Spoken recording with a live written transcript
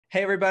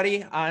Hey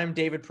everybody, I'm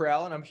David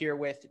Perel and I'm here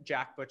with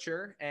Jack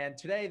Butcher. And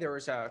today there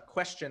was a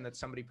question that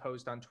somebody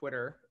posed on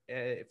Twitter.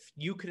 If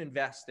you could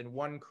invest in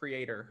one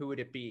creator, who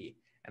would it be?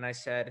 And I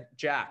said,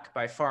 Jack,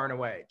 by far and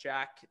away.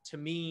 Jack, to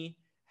me,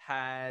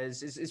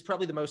 is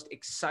probably the most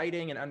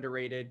exciting and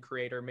underrated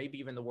creator, maybe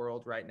even the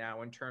world right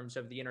now, in terms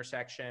of the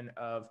intersection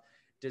of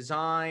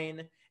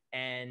design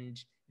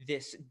and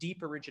this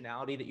deep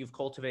originality that you've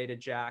cultivated,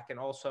 Jack, and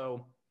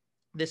also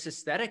this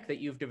aesthetic that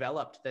you've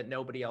developed that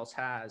nobody else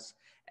has.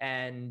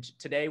 And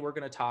today we're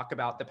going to talk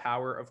about the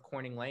power of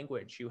coining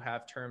language. You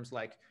have terms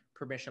like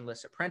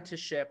permissionless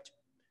apprenticeship,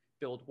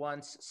 build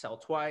once, sell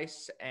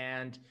twice,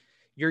 and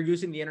you're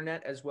using the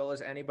internet as well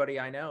as anybody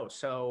I know.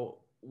 So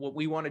what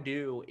we want to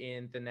do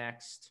in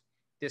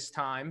this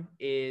time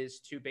is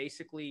to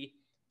basically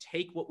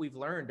take what we've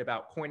learned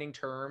about coining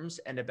terms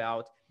and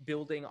about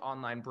building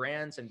online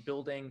brands and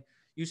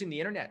using the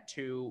internet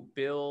to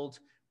build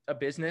a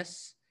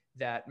business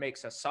that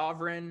makes us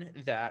sovereign,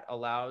 that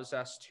allows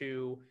us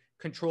to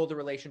control the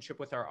relationship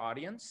with our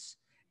audience.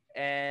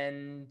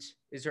 And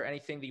is there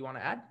anything that you want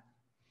to add?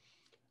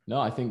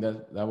 No, I think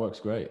that works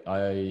great.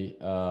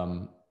 There's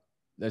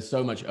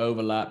so much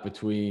overlap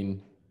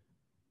between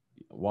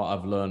what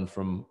I've learned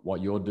from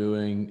what you're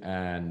doing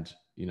and,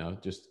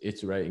 just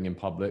iterating in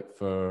public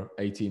for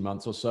 18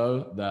 months or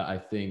so, that I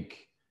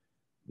think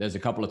there's a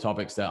couple of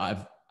topics that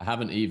I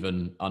haven't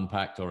even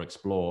unpacked or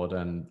explored,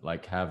 and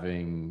like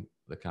having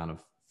the kind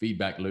of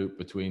feedback loop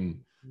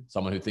between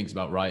someone who thinks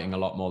about writing a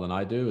lot more than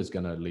I do is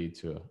going to lead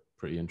to a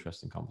pretty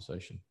interesting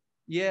conversation.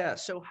 Yeah.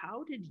 So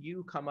how did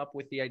you come up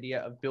with the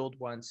idea of build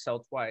once, sell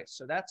twice?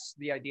 So that's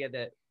the idea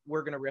that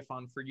we're going to riff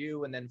on for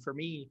you. And then for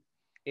me,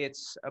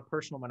 it's a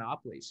personal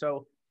monopoly.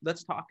 So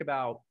let's talk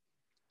about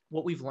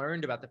what we've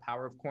learned about the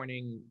power of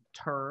coining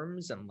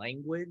terms and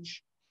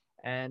language,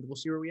 and we'll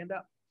see where we end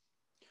up.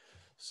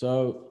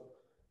 So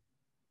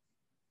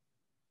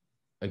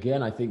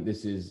again, I think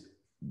this is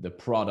the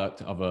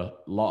product of a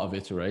lot of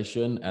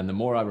iteration. And the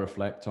more I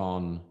reflect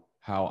on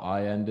how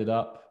I ended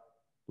up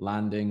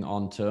landing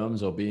on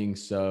terms, or being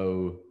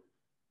so,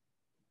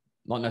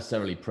 not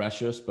necessarily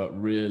precious,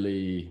 but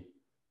really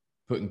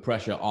putting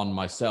pressure on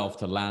myself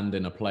to land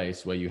in a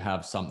place where you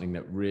have something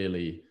that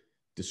really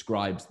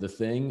describes the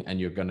thing and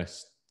you're going to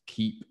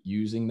keep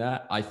using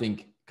that, I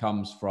think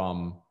comes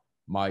from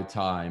my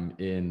time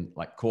in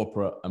like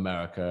corporate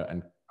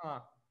America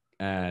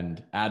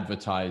and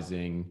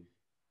advertising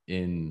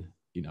in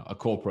a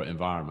corporate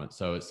environment.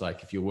 So it's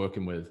like, if you're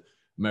working with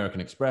American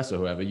Express or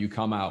whoever, you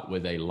come out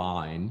with a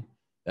line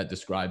that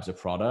describes a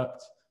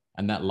product,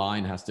 and that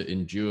line has to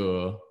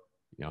endure,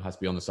 has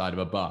to be on the side of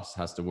a bus,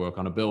 has to work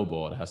on a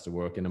billboard, has to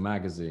work in a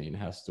magazine,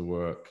 has to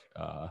work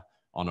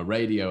on a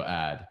radio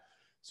ad.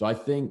 So I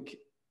think,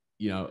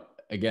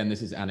 again,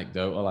 this is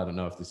anecdotal. I don't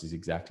know if this is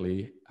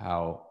exactly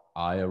how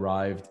I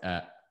arrived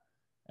at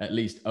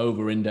least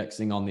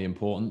over-indexing on the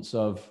importance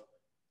of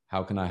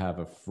how can I have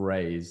a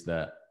phrase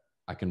that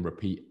I can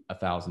repeat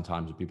 1,000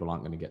 times and people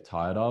aren't going to get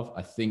tired of.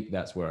 I think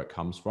that's where it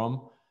comes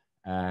from.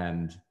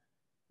 And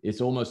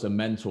it's almost a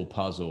mental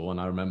puzzle.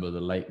 And I remember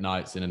the late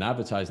nights in an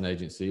advertising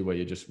agency where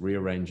you're just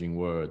rearranging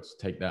words,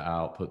 take that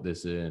out, put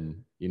this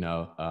in,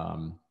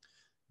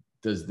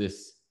 does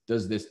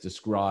this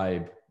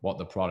describe what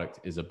the product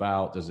is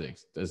about? Does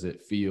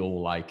it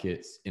feel like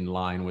it's in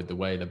line with the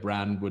way the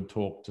brand would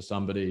talk to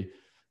somebody?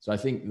 So I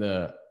think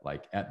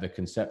at the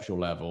conceptual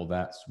level,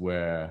 that's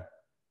where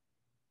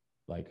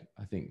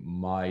I think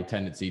my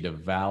tendency to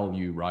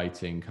value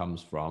writing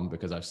comes from,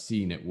 because I've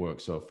seen it work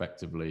so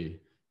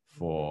effectively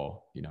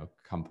for,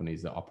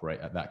 companies that operate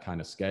at that kind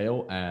of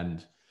scale.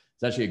 And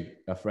it's actually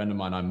a friend of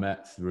mine I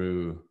met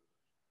through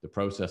the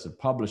process of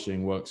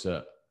publishing, works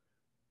at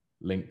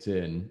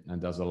LinkedIn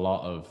and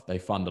they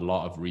fund a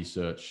lot of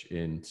research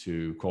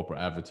into corporate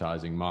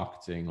advertising,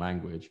 marketing,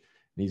 language.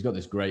 And he's got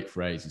this great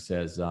phrase. He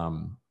says,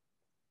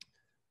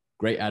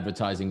 great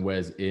advertising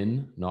wears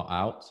in, not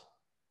out.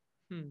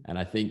 And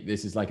I think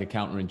this is like a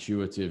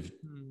counterintuitive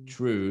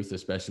truth,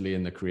 especially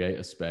in the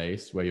creator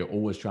space, where you're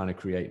always trying to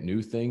create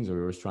new things, or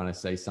you're always trying to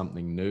say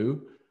something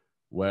new.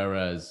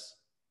 Whereas,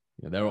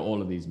 there are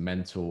all of these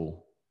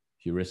mental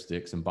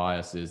heuristics and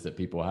biases that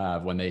people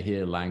have when they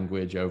hear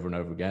language over and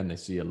over again. They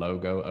see a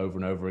logo over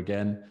and over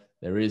again.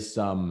 There is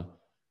some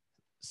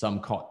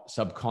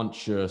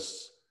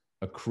subconscious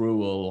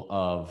accrual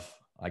of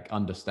like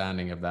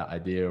understanding of that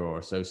idea or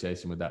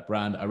association with that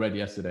brand. I read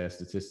yesterday a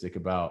statistic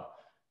about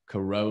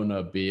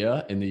Corona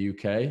beer in the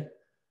UK.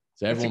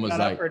 So everyone was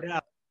like,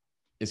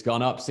 it's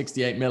gone up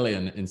 68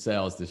 million in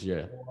sales this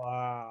year.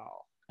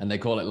 Wow. And they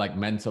call it like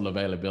mental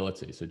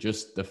availability. So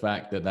just the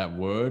fact that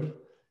word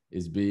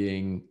is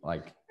being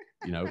like,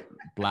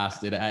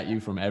 blasted at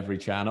you from every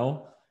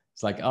channel.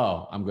 It's like,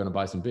 oh, I'm going to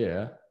buy some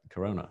beer,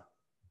 Corona.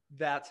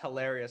 That's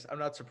hilarious. I'm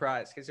not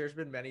surprised, because there's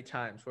been many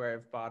times where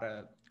I've bought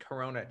a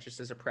Corona just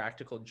as a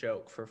practical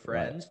joke for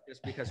friends, right,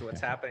 just because of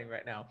what's happening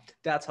right now.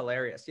 That's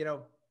hilarious.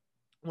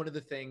 One of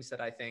the things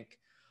that I think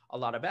a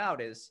lot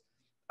about is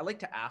I like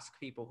to ask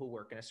people who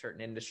work in a certain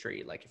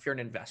industry, like if you're an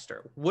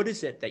investor, what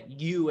is it that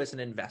you as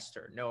an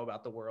investor know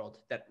about the world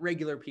that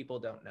regular people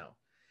don't know?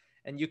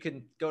 And you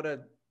can go to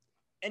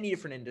any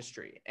different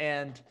industry.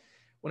 And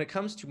when it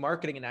comes to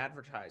marketing and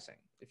advertising,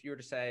 if you were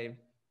to say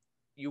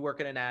you work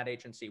in an ad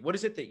agency, what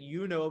is it that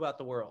you know about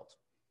the world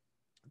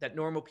that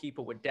normal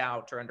people would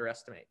doubt or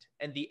underestimate?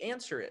 And the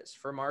answer is,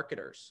 for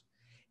marketers,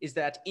 is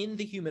that in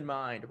the human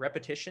mind,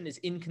 repetition is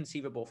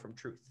inconceivable from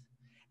truth.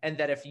 And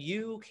that if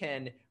you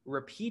can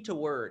repeat a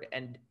word,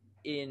 and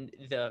in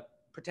the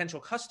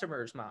potential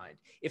customer's mind,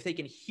 if they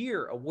can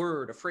hear a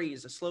word, a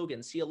phrase, a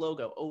slogan, see a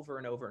logo over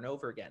and over and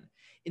over again,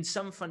 in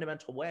some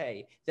fundamental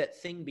way, that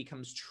thing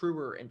becomes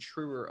truer and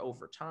truer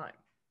over time.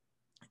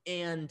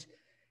 And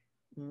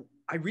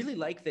I really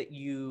like that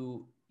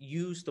you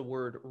use the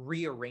word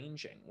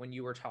rearranging when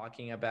you were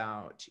talking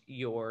about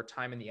your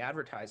time in the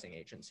advertising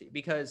agency,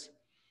 because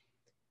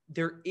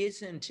there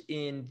isn't,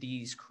 in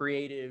these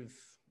creative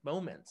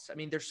moments, I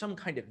mean, there's some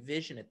kind of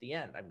vision at the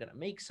end. I'm going to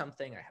make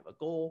something, I have a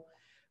goal,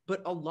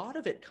 but a lot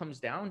of it comes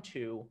down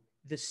to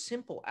the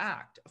simple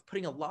act of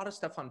putting a lot of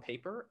stuff on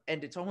paper.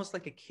 And it's almost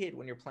like a kid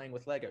when you're playing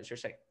with Legos. You're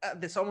saying,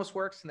 this almost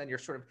works. And then you're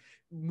sort of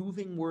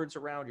moving words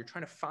around. You're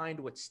trying to find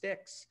what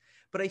sticks.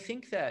 But I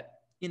think that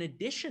in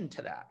addition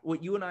to that,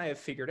 what you and I have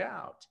figured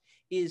out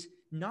is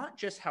not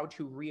just how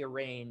to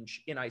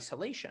rearrange in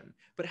isolation,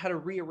 but how to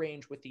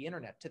rearrange with the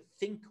internet, to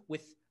think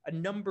with a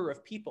number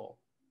of people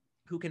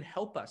who can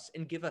help us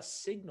and give us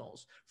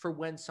signals for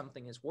when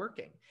something is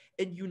working.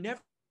 And you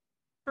never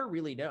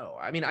really know.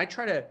 I mean, I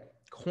try to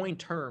coin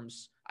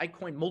terms. I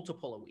coin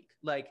multiple a week.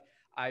 Like,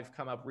 I've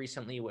come up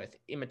recently with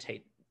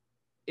imitate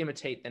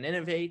then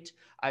innovate.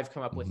 I've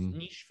come up with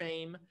niche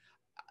fame.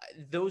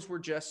 Those were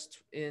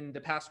just in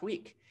the past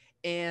week.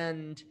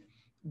 And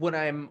what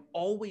I'm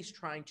always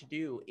trying to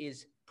do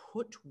is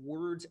put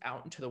words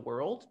out into the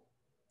world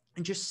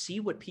and just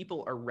see what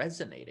people are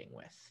resonating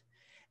with.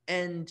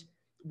 And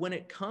when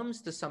it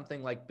comes to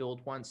something like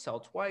build once, sell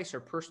twice, or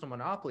personal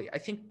monopoly, I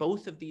think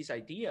both of these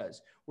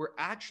ideas were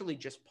actually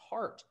just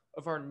part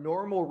of our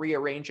normal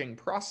rearranging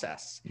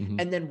process.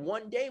 And then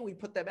one day we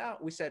put them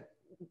out. We said,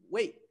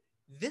 wait,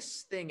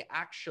 this thing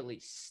actually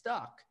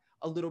stuck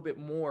a little bit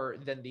more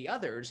than the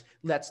others.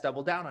 Let's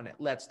double down on it.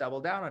 Let's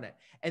double down on it.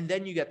 And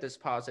then you get this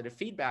positive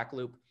feedback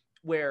loop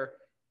where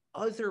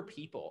other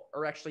people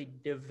are actually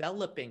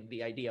developing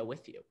the idea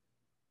with you.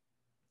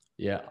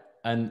 Yeah.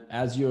 And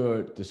as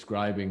you're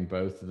describing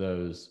both of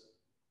those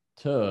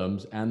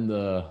terms and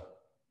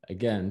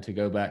again, to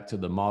go back to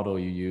the model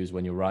you use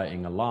when you're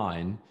writing a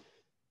line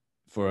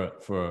for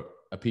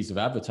a piece of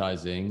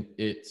advertising,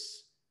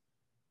 it's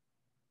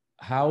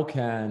how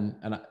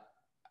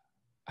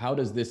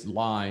does this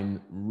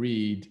line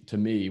read to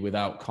me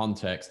without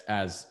context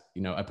as,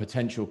 a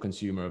potential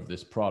consumer of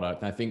this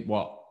product? And I think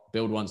what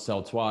build once,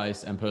 sell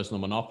twice and personal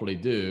monopoly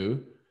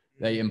do,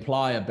 they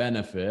imply a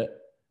benefit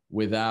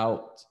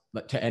without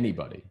to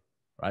anybody,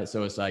 right?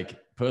 So it's like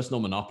personal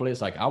monopoly.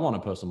 It's like, I want a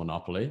personal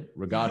monopoly,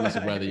 regardless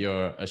of whether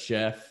you're a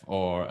chef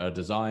or a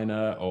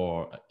designer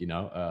or,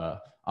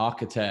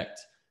 architect.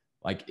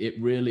 Like, it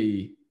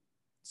really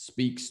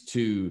speaks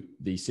to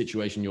the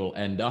situation you'll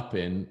end up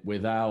in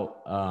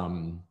without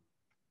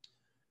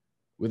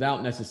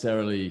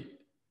necessarily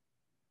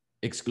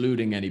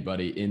excluding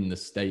anybody in the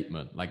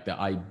statement. Like, the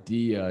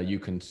idea, you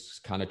can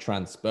kind of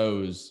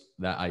transpose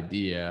that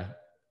idea.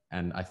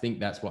 And I think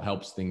that's what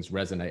helps things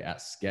resonate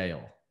at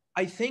scale.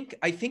 I think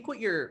what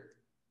you're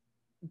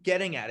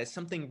getting at is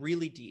something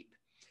really deep,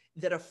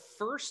 that a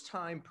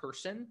first-time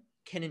person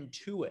can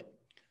intuit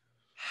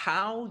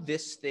how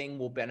this thing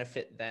will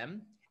benefit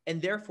them,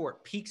 and therefore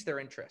it piques their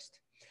interest.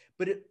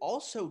 But it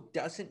also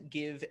doesn't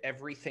give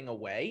everything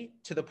away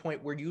to the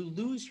point where you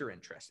lose your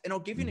interest. And I'll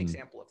give you an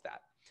example of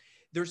that.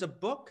 There's a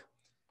book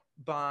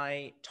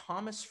by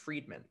Thomas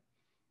Friedman,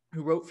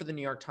 who wrote for the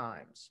New York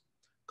Times,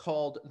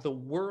 called The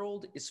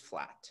World is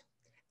Flat.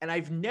 And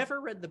I've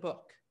never read the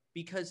book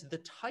because the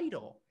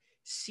title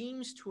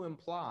seems to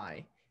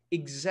imply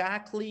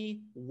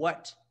exactly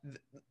what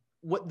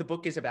the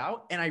book is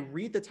about. And I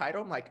read the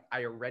title, I'm like,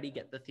 I already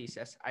get the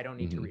thesis. I don't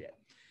need to read it.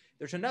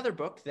 There's another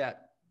book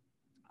that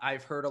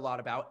I've heard a lot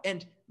about.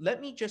 And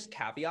let me just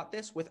caveat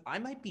this with, I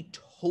might be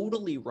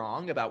totally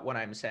wrong about what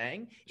I'm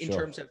saying in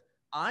terms of,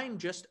 I'm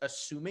just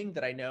assuming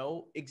that I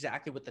know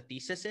exactly what the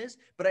thesis is,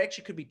 but I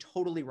actually could be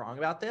totally wrong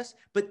about this.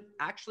 But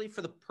actually,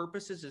 for the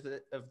purposes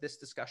of this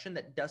discussion,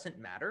 that doesn't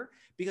matter,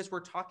 because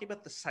we're talking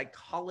about the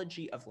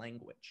psychology of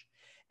language.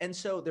 And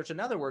so there's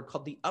another word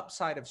called the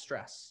upside of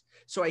stress.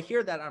 So I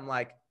hear that, I'm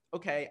like,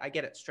 okay, I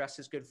get it. Stress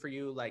is good for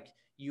you. Like,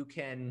 you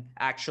can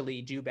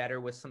actually do better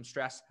with some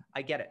stress.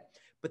 I get it.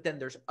 But then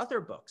there's other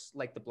books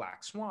like The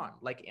Black Swan,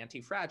 like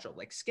Anti-Fragile,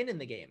 like Skin in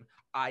the Game.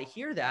 I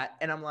hear that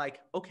and I'm like,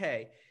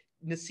 okay,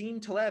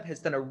 Nassim Taleb has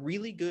done a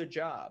really good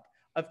job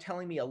of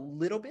telling me a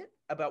little bit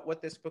about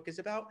what this book is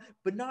about,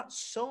 but not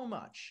so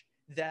much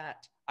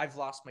that I've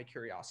lost my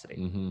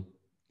curiosity.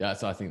 Yeah,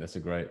 so I think that's a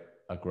great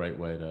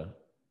way to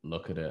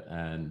look at it.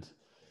 And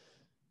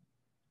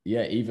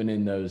yeah, even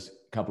in those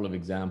couple of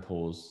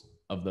examples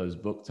of those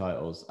book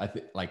titles, I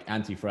think like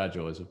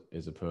Anti-Fragile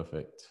is a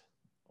perfect,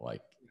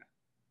 like,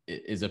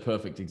 it is a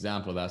perfect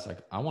example. That's like,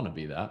 I want to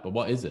be that, but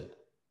what is it?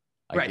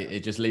 Like, Right.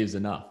 it just leaves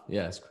enough.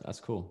 Yeah, that's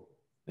cool.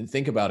 And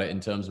think about it in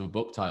terms of a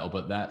book title,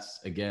 but that's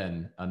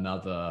again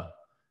another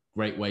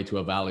great way to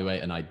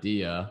evaluate an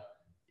idea,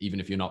 even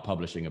if you're not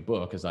publishing a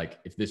book. Is like,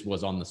 if this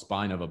was on the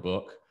spine of a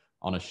book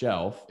on a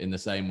shelf, in the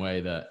same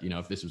way that, you know,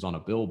 if this was on a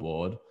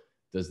billboard,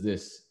 does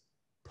this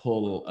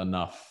pull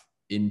enough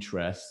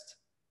interest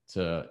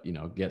to, you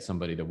know, get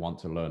somebody to want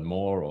to learn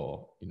more,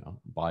 or, you know,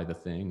 buy the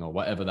thing, or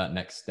whatever that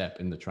next step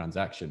in the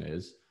transaction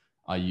is?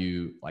 Are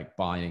you like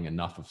buying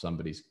enough of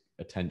somebody's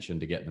attention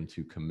to get them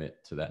to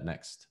commit to that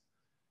next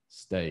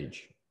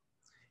stage?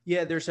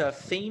 Yeah, there's a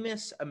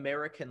famous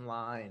American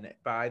line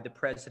by the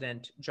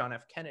president, John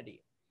F.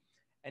 Kennedy.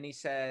 And he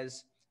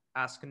says,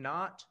 ask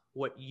not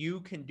what you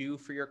can do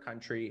for your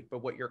country,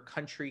 but what your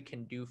country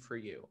can do for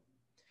you.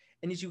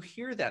 And as you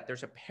hear that,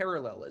 there's a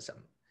parallelism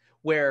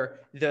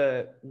where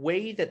the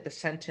way that the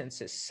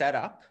sentence is set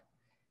up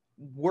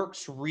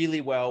works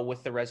really well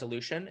with the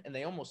resolution, and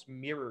they almost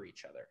mirror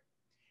each other.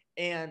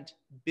 And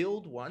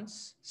build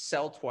once,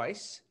 sell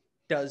twice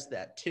does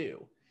that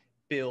too.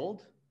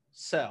 Build,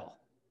 sell,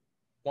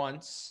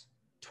 once,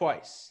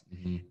 twice.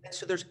 Mm-hmm. And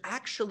so there's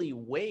actually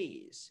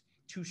ways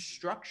to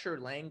structure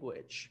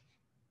language,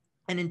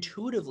 and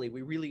intuitively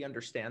we really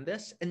understand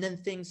this, and then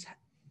things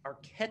are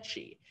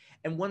catchy.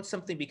 And once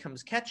something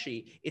becomes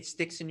catchy, it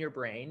sticks in your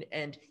brain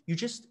and you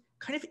just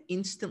kind of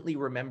instantly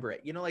remember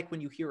it. You know, like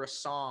when you hear a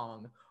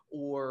song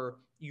or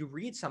you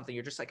read something,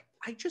 you're just like,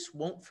 I just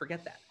won't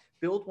forget that.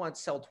 Build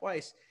once, sell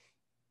twice.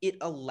 It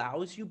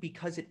allows you,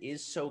 because it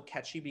is so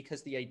catchy,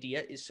 because the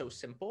idea is so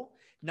simple,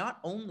 not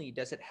only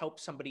does it help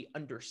somebody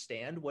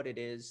understand what it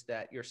is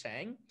that you're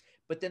saying,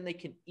 but then they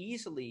can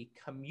easily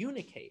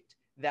communicate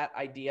that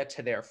idea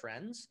to their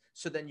friends.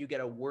 So then you get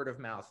a word of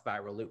mouth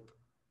viral loop.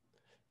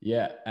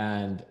 Yeah.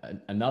 And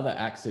another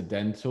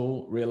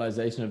accidental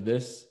realization of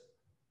this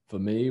for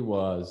me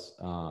was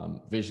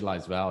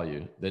Visualize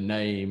Value. The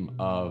name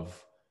of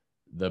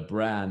the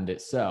brand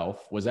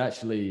itself was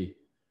actually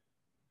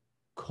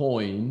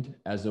coined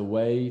as a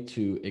way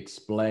to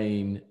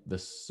explain the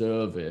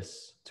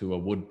service to a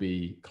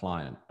would-be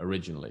client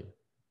originally.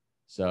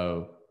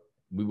 So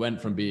we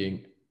went from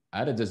being, I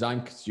had a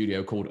design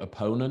studio called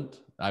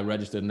Opponent. I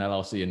registered an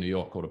LLC in New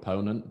York called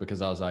Opponent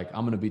because I was like,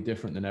 I'm going to be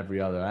different than every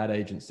other ad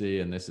agency.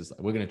 And this is,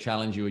 we're going to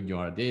challenge you in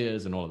your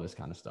ideas and all of this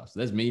kind of stuff. So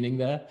there's meaning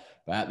there.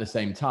 But at the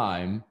same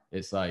time,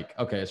 it's like,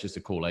 okay, it's just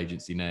a cool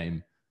agency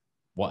name,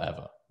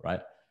 whatever,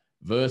 right?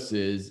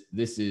 Versus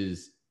this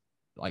is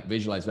like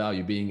Visualize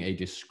Value being a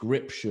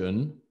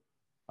description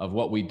of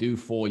what we do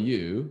for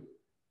you,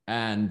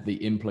 and the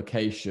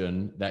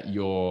implication that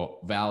your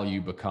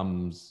value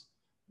becomes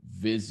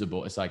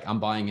visible. It's like, I'm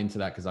buying into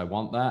that because I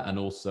want that. And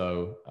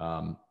also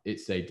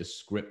it's a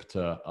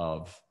descriptor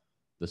of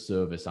the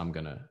service I'm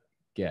going to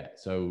get.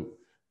 So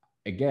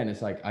again,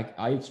 it's like,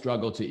 I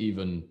struggle to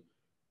even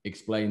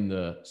explain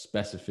the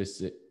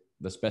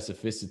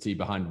specificity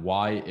behind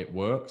why it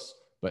works.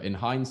 But in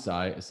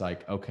hindsight, it's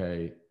like,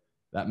 okay,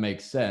 that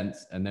makes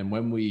sense. And then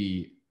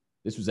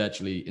this was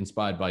actually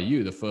inspired by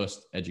you, the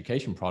first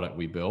education product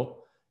we built,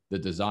 the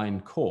design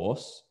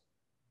course.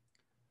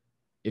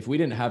 If we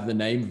didn't have the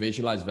name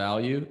Visualize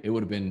Value, it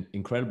would have been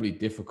incredibly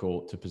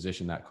difficult to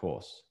position that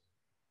course.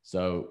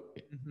 So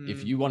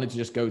if you wanted to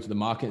just go to the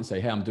market and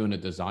say, hey, I'm doing a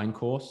design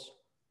course,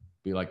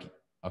 be like,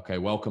 okay,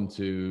 welcome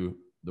to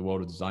the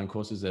world of design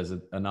courses. There's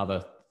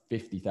another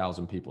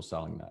 50,000 people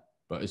selling that.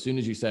 But as soon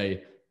as you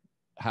say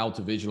how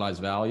to visualize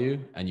value,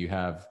 and you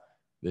have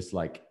this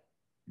like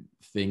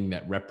thing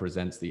that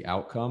represents the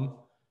outcome,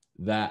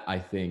 that I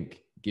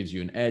think gives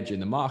you an edge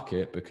in the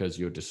market, because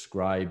you're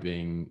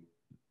describing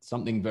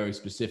something very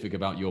specific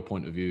about your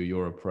point of view,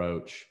 your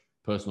approach.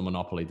 Personal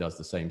Monopoly does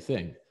the same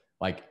thing.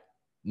 Like,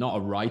 not a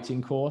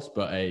writing course,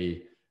 but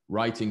a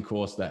writing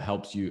course that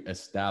helps you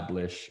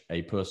establish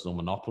a personal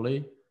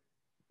monopoly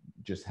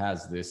just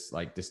has this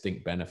like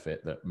distinct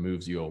benefit that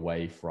moves you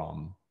away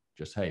from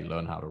just, hey,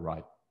 learn how to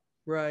write.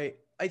 Right.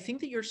 I think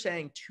that you're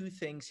saying two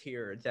things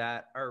here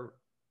that are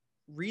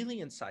really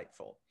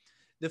insightful.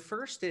 The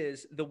first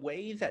is the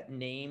way that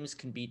names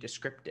can be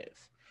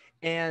descriptive.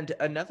 And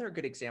another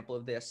good example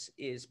of this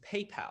is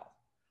PayPal.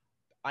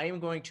 I am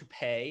going to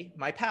pay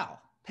my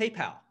pal,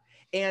 PayPal.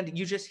 And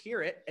you just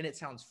hear it and it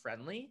sounds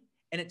friendly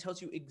and it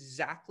tells you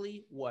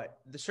exactly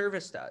what the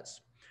service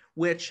does,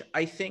 which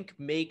I think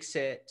makes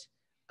it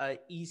an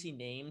easy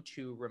name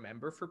to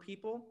remember for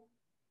people.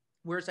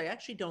 Whereas I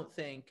actually don't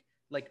think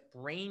like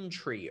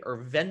Braintree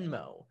or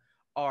Venmo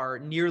are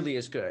nearly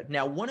as good.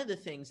 Now, one of the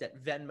things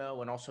that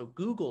Venmo and also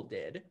Google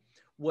did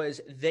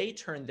was they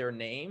turned their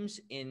names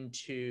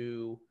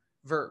into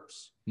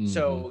verbs. Mm-hmm.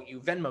 So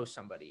you Venmo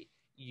somebody,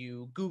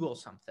 you Google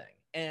something,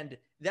 and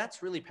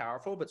that's really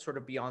powerful, but sort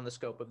of beyond the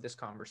scope of this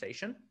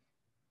conversation.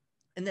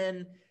 And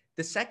then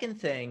the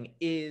second thing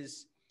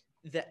is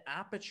the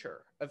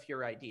aperture of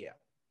your idea.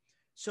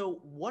 So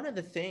one of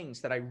the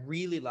things that I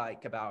really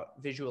like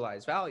about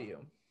Visualize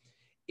Value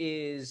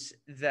is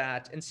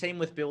that, and same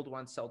with build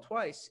once, sell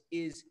twice,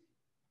 is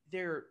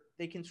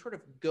they can sort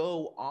of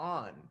go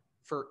on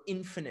for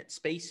infinite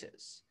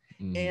spaces.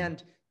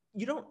 And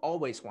you don't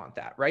always want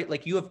that, right?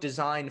 Like you have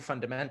design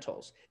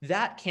fundamentals.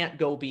 That can't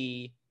go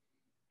be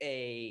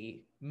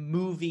a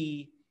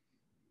movie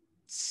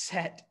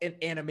set an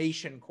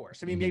animation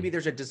course. I mean, maybe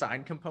there's a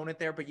design component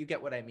there, but you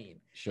get what I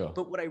mean. Sure.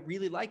 But what I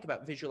really like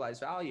about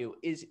visualized value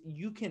is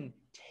you can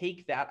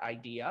take that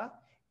idea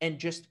and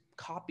just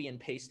copy and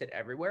paste it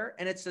everywhere.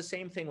 And it's the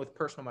same thing with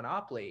personal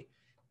monopoly.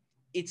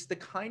 It's the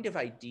kind of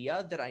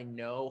idea that I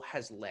know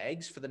has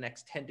legs for the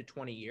next 10 to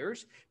 20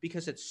 years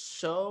because it's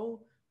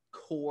so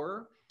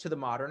core to the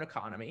modern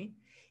economy.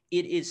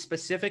 It is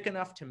specific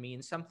enough to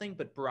mean something,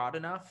 but broad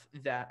enough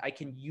that I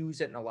can use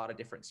it in a lot of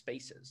different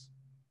spaces.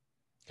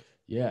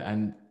 Yeah.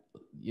 And,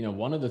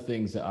 one of the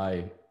things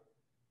that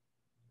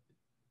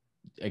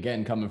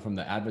again, coming from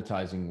the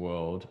advertising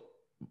world,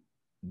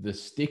 the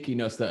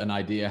stickiness that an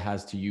idea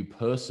has to you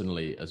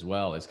personally as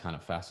well is kind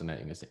of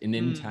fascinating. It's an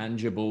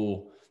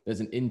intangible,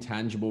 there's an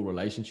intangible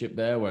relationship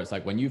there where it's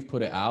like when you've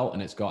put it out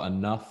and it's got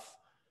enough,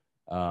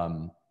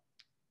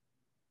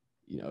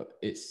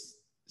 it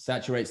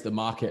saturates the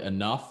market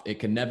enough, it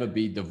can never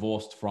be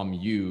divorced from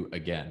you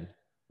again.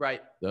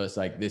 Right. So it's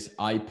like this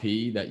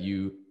IP that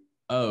you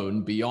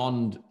own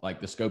beyond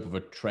like the scope of a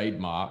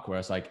trademark, where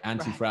it's like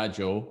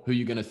anti-fragile. Who are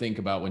you going to think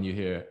about when you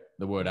hear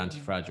the word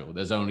anti-fragile?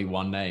 There's only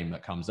one name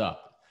that comes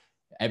up.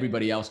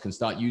 Everybody else can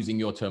start using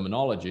your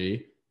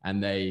terminology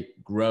and they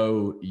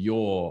grow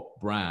your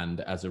brand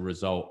as a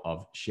result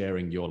of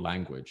sharing your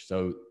language.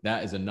 So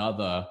that is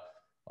another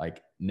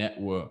like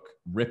network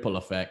ripple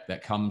effect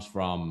that comes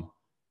from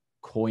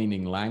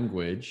coining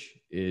language,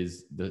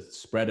 is the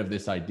spread of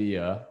this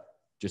idea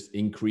just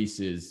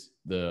increases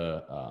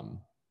the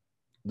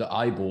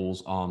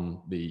eyeballs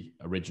on the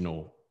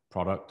original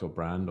product or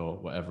brand or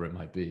whatever it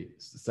might be.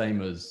 It's the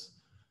same as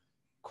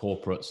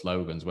corporate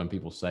slogans. When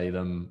people say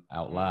them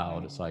out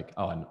loud, it's like,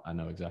 oh, I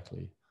know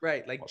exactly.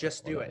 Right. Like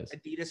just do it.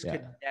 Adidas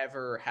could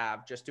never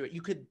have just do it.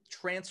 You could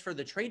transfer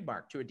the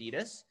trademark to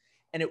Adidas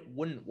and it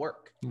wouldn't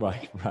work.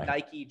 Right.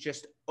 Nike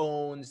just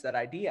owns that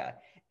idea.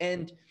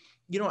 And,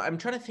 I'm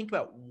trying to think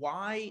about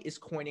why is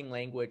coining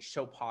language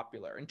so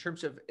popular in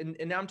terms of, and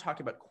now I'm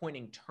talking about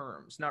coining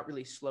terms, not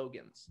really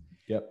slogans.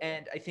 Yep.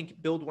 And I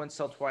think build once,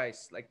 sell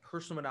twice, like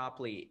personal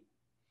monopoly,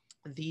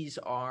 these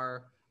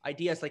are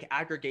ideas like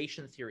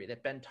aggregation theory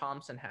that Ben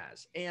Thompson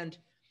has. And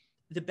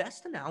the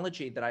best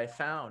analogy that I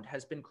found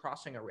has been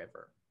crossing a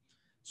river.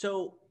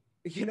 So,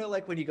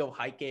 like when you go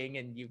hiking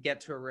and you get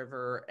to a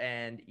river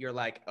and you're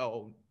like,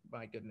 oh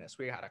my goodness,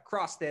 we got to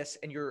cross this.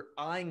 And you're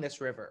eyeing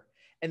this river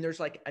and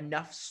there's like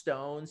enough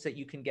stones that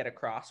you can get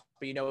across,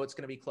 but it's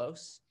going to be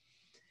close.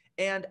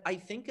 And I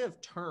think of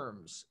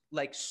terms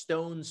like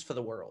stones for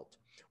the world,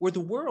 where the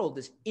world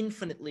is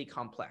infinitely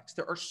complex.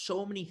 There are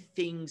so many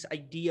things,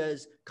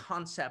 ideas,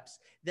 concepts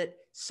that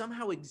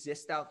somehow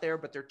exist out there,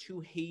 but they're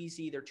too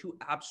hazy, they're too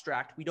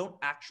abstract. We don't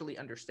actually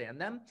understand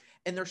them.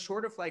 And they're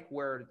sort of like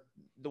where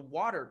the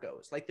water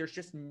goes, like there's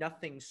just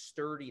nothing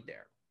sturdy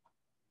there.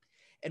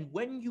 And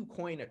when you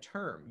coin a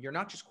term, you're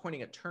not just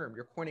coining a term,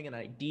 you're coining an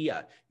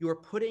idea. You're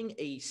putting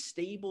a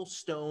stable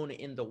stone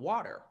in the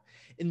water.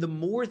 And the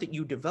more that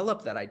you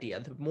develop that idea,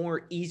 the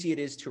more easy it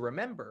is to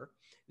remember.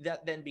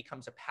 That then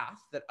becomes a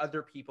path that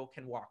other people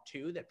can walk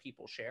to, that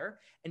people share.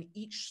 And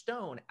each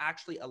stone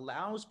actually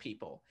allows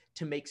people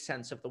to make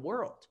sense of the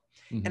world.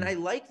 And I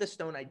like the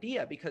stone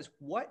idea because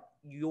what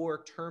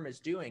your term is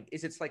doing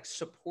is it's like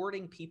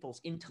supporting people's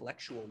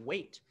intellectual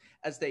weight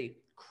as they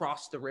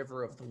cross the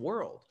river of the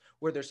world,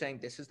 where they're saying,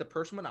 this is the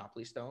personal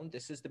monopoly stone,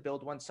 this is the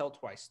build once, sell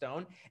twice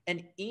stone.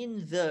 And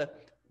in the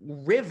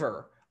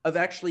river of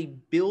actually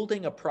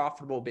building a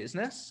profitable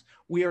business,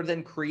 we are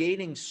then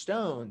creating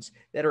stones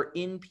that are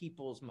in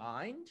people's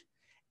mind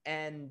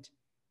and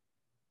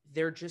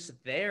they're just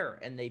there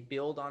and they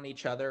build on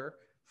each other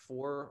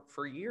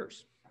for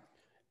years.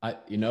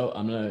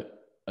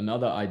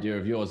 Another idea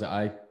of yours that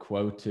I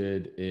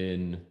quoted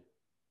in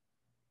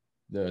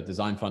the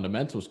Design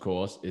Fundamentals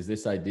course is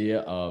this idea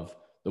of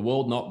the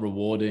world not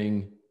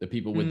rewarding the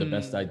people with the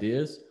best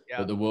ideas,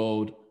 but the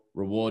world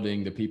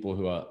rewarding the people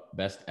who are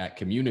best at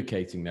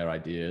communicating their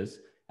ideas.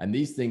 And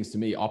these things to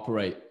me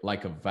operate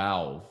like a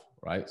valve,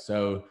 right?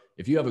 So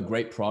if you have a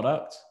great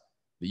product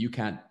that you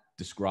can't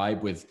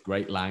describe with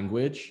great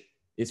language,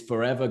 it's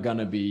forever going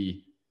to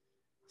be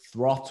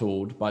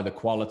throttled by the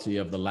quality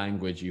of the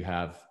language you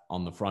have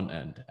on the front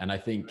end. And I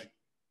think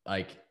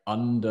like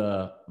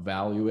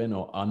undervaluing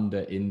or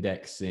under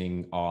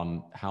indexing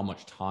on how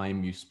much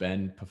time you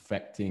spend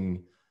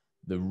perfecting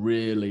the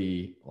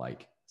really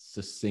like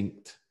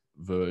succinct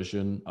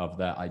version of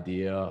that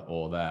idea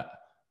or that,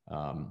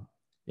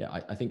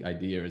 I think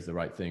idea is the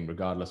right thing,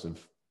 regardless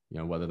of,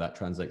 whether that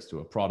translates to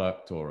a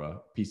product or a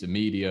piece of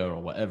media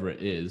or whatever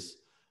it is.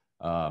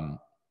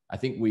 I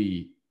think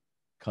we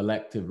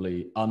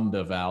collectively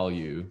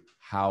undervalue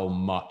how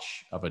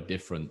much of a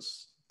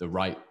difference the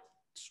right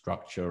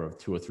structure of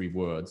 2 or 3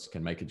 words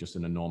can make it just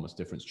an enormous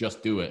difference.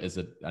 Just Do It is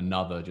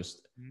another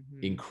just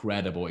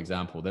incredible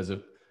example. There's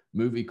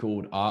movie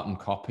called Art and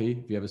Copy.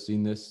 Have you ever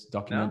seen this No?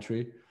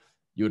 documentary?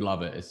 You would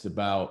love it. It's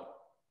about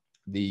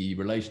the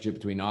relationship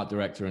between art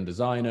director and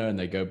designer, and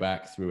they go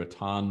back through a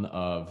ton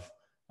of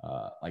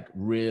like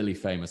really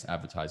famous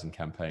advertising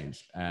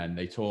campaigns, and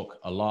they talk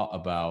a lot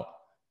about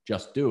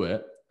just do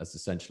it as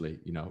essentially,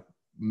 you know,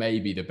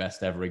 maybe the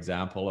best ever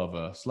example of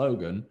a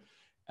slogan.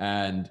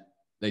 And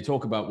they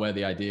talk about where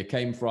the idea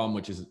came from,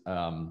 which is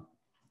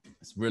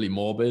it's really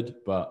morbid,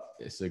 but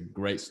it's a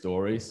great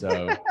story.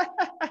 So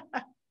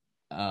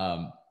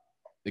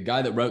the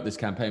guy that wrote this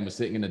campaign was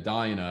sitting in a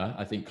diner,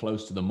 I think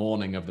close to the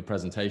morning of the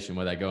presentation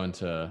where they're going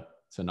to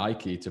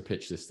Nike to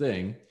pitch this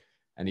thing.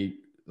 And he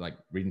like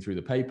reading through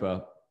the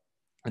paper,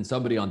 and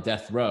somebody on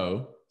death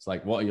row, it's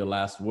like, what are your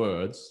last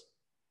words?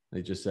 And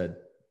he just said,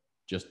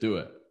 just do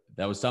it.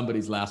 That was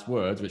somebody's last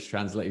words, which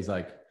translates, he's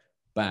like,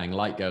 bang,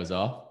 light goes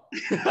off.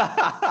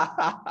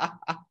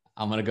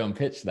 I'm going to go and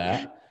pitch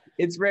that.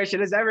 Inspiration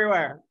is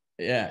everywhere.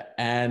 Yeah.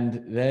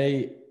 And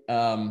they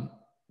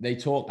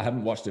talk, I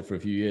haven't watched it for a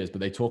few years, but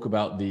they talk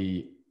about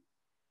the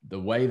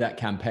way that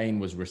campaign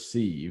was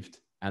received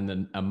and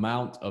the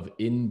amount of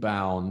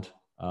inbound,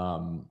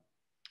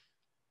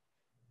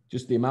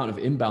 just the amount of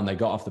inbound they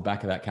got off the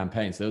back of that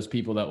campaign. So those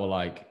people that were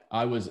like,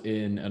 I was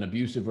in an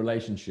abusive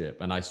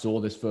relationship and I saw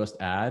this first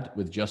ad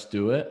with just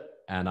do it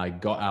and I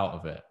got out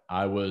of it.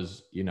 I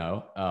was, you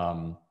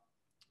know,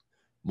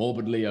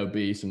 morbidly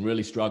obese and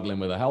really struggling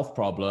with a health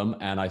problem.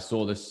 And I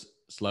saw this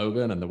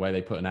slogan and the way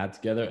they put an ad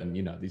together. And,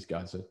 you know, these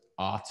guys are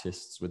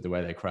artists with the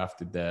way they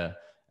crafted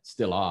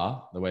still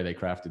are the way they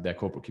crafted their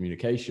corporate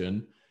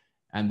communication.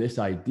 And this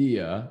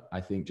idea, I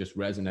think, just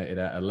resonated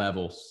at a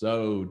level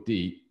so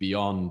deep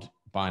beyond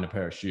buying a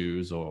pair of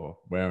shoes or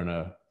wearing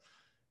a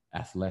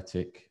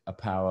athletic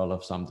apparel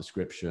of some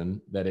description,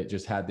 that it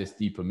just had this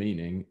deeper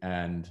meaning.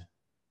 And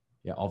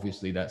yeah,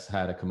 obviously that's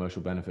had a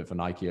commercial benefit for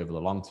Nike over the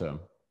long term.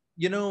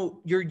 You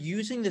know, you're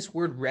using this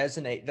word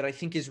resonate that I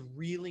think is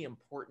really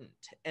important.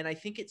 And I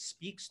think it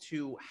speaks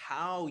to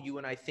how you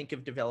and I think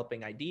of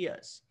developing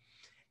ideas.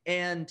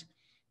 And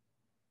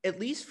at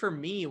least for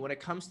me, when it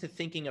comes to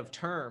thinking of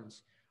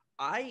terms,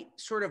 I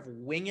sort of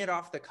wing it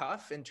off the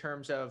cuff in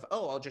terms of,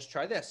 oh, I'll just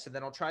try this and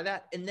then I'll try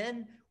that. And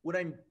then what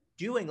I'm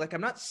doing, like, I'm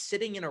not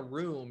sitting in a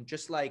room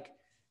just like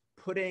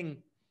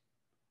putting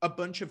a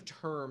bunch of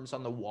terms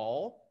on the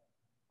wall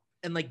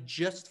and like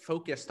just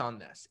focused on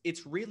this.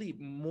 It's really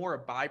more a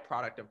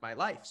byproduct of my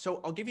life.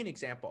 So I'll give you an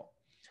example.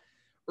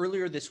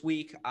 Earlier this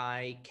week,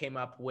 I came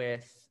up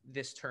with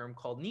this term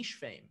called niche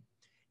fame.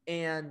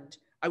 And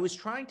I was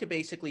trying to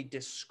basically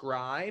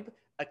describe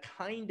a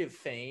kind of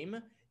fame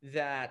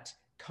that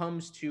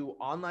comes to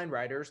online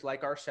writers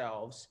like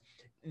ourselves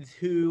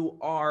who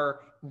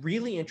are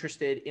really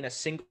interested in a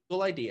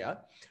single idea,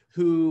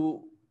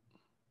 who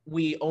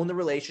we own the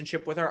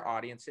relationship with our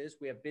audiences.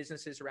 We have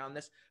businesses around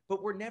this,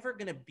 but we're never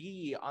going to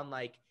be on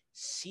like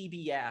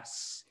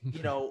CBS,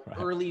 you know,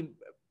 right.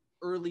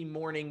 early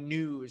morning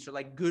news or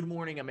like Good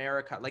Morning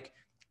America. Like,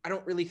 I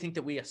don't really think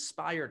that we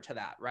aspire to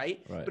that,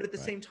 right? But at the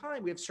same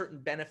time, we have certain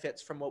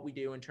benefits from what we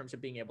do in terms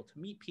of being able to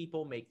meet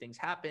people, make things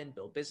happen,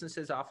 build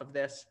businesses off of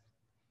this.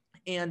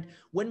 And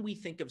when we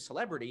think of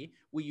celebrity,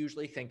 we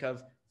usually think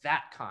of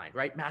that kind,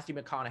 right? Matthew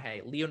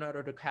McConaughey,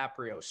 Leonardo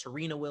DiCaprio,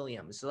 Serena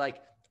Williams.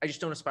 Like, I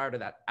just don't aspire to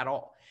that at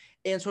all.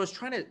 And so I was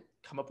trying to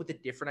come up with a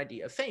different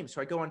idea of fame.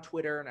 So I go on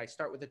Twitter and I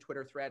start with a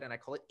Twitter thread and I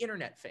call it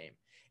internet fame.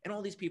 And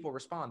all these people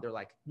respond. They're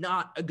like,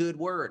 not a good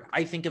word.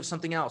 I think of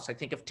something else. I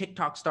think of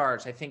TikTok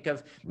stars. I think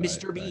of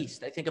Mr.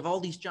 Beast. I think of all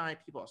these giant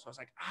people. So I was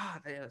like,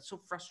 that's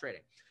so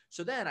frustrating.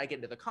 So then I get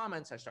into the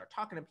comments. I start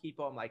talking to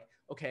people. I'm like,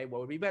 okay,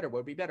 what would be better? What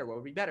would be better? What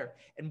would be better?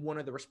 And one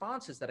of the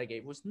responses that I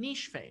gave was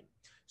niche fame.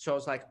 So I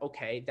was like,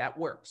 okay, that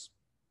works.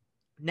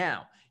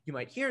 Now, you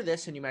might hear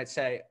this and you might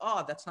say,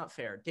 oh, that's not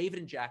fair. David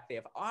and Jack, they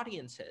have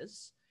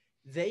audiences.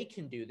 They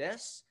can do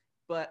this,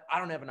 but I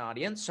don't have an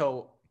audience.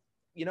 So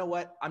you know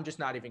what? I'm just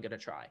not even going to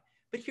try.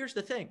 But here's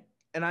the thing,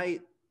 and I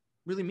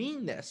really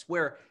mean this,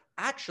 where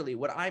actually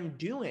what I'm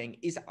doing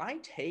is I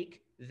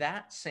take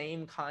that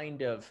same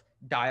kind of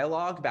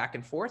dialogue back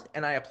and forth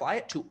and I apply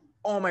it to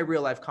all my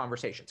real life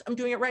conversations. I'm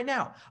doing it right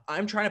now.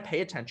 I'm trying to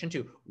pay attention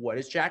to what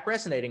is Jack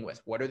resonating with?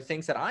 What are the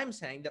things that I'm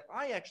saying that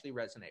I actually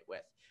resonate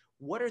with?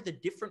 What are the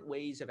different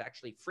ways of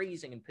actually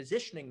phrasing and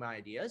positioning my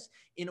ideas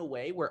in a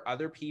way where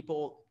other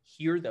people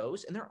hear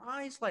those and their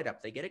eyes light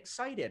up? They get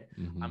excited.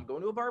 Mm-hmm. I'm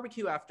going to a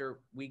barbecue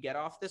after we get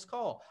off this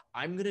call.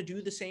 I'm going to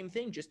do the same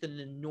thing just in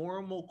the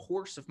normal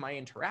course of my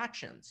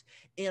interactions.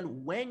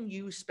 And when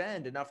you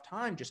spend enough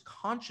time just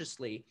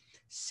consciously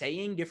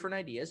saying different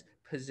ideas,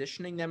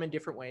 positioning them in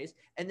different ways,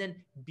 and then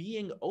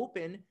being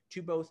open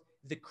to both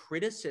the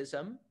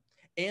criticism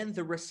and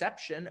the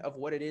reception of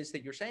what it is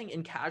that you're saying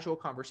in casual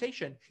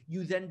conversation,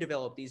 you then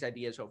develop these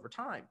ideas over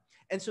time.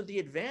 And so the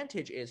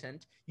advantage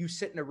isn't you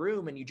sit in a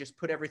room and you just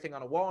put everything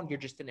on a wall and you're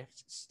just in a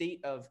state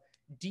of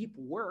deep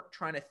work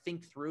trying to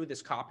think through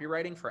this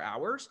copywriting for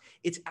hours.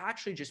 It's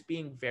actually just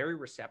being very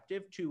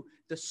receptive to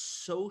the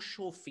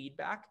social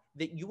feedback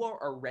that you are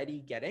already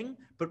getting,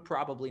 but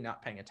probably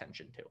not paying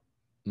attention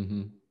to.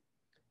 Mm-hmm.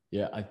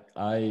 Yeah,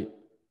 I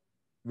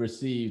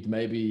received,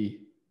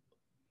 maybe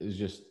it was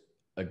just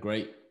a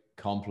great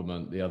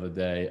compliment the other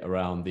day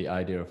around the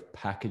idea of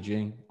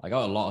packaging. I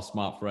got a lot of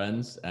smart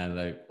friends and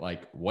they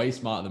like way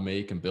smarter than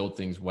me, can build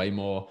things way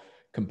more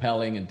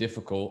compelling and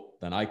difficult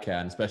than I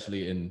can,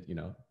 especially in,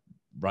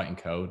 writing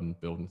code and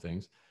building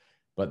things,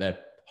 but they're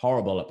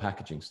horrible at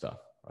packaging stuff,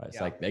 right?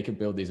 It's like they can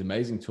build these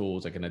amazing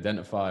tools that can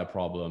identify a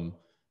problem,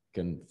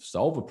 can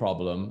solve a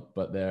problem,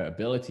 but their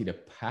ability to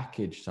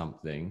package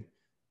something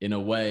in a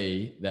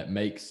way that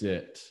makes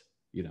it,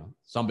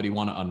 somebody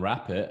want to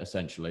unwrap it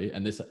essentially.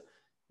 And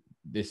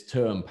this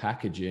term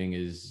packaging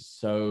is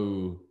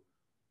so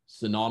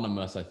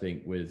synonymous, I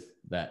think, with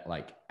that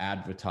like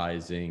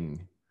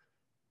advertising,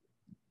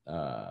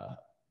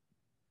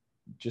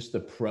 just the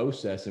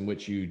process in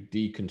which you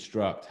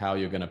deconstruct how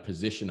you're going to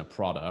position a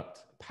product.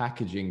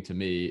 Packaging to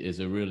me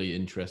is a really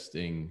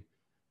interesting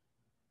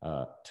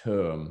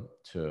term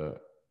to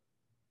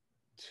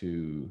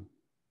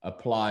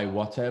apply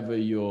whatever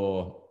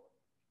your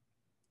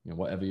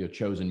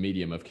chosen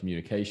medium of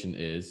communication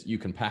is. You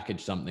can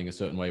package something a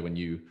certain way when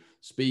you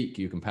speak,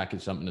 you can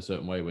package something a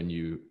certain way when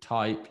you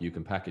type, you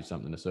can package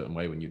something a certain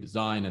way when you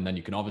design, and then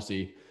you can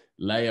obviously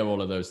layer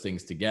all of those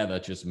things together,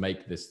 just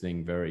make this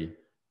thing very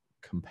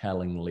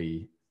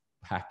compellingly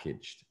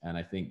packaged. And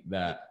I think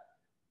that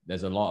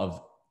there's a lot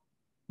of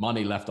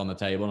money left on the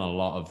table and a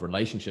lot of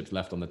relationships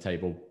left on the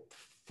table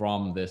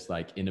from this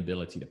like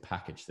inability to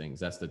package things.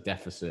 That's the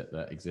deficit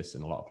that exists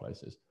in a lot of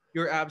places.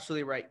 You're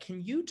absolutely right.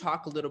 Can you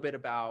talk a little bit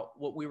about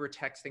what we were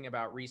texting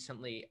about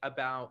recently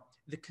about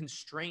the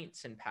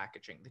constraints in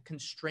packaging, the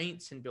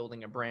constraints in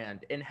building a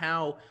brand, and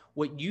how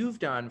what you've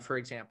done, for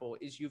example,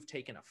 is you've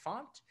taken a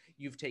font,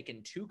 you've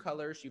taken two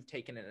colors, you've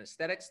taken an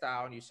aesthetic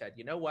style, and you said,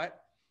 you know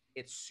what?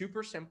 It's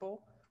super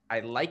simple. I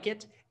like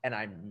it, and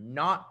I'm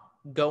not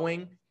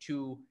going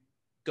to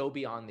go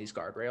beyond these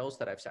guardrails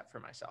that I've set for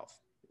myself.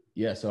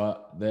 Yeah,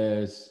 so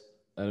there's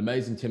an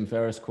amazing Tim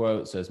Ferriss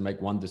quote, says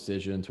make one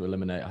decision to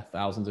eliminate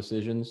 1,000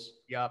 decisions.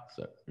 Yep.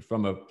 So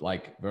from a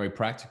like very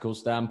practical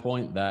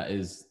standpoint, that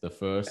is the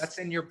first That's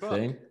in your book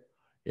thing.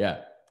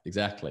 Yeah,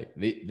 exactly.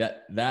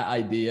 That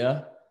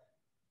idea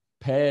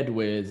paired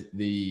with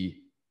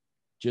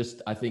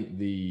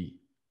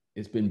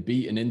it's been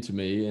beaten into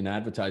me in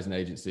advertising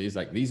agencies.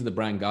 Like, these are the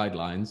brand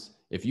guidelines.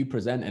 If you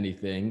present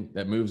anything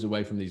that moves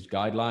away from these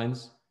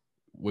guidelines,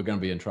 we're going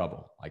to be in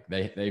trouble. Like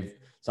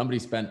somebody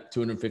spent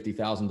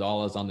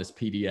 $250,000 on this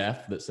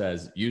PDF that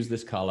says, use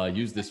this color,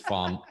 use this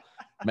font,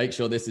 make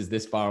sure this is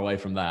this far away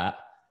from that.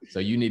 So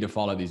you need to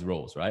follow these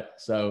rules, right?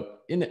 So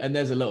and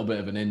there's a little bit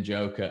of an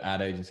in-joke at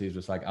ad agencies,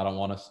 just like, I don't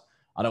want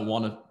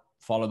to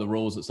follow the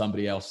rules that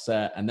somebody else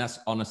set. And that's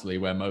honestly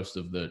where most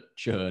of the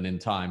churn in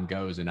time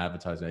goes in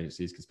advertising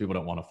agencies, because people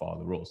don't want to follow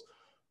the rules.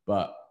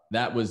 But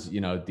that was,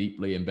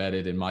 deeply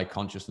embedded in my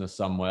consciousness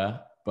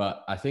somewhere.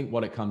 But I think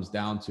what it comes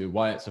down to,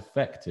 why it's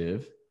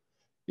effective,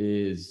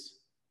 is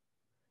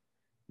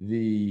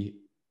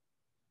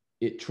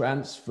it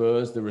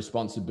transfers the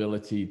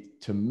responsibility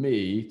to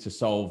me to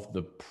solve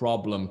the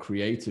problem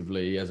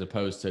creatively, as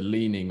opposed to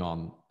leaning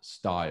on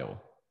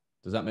style.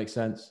 Does that make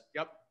sense?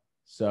 Yep.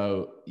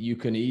 So you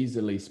can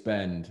easily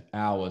spend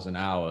hours and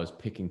hours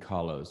picking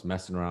colors,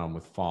 messing around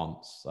with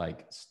fonts,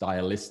 like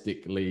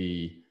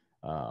stylistically,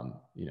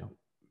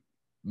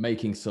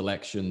 making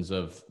selections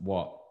of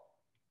what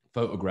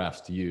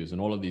photographs to use,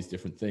 and all of these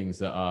different things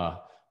that are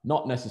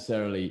not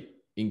necessarily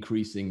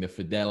increasing the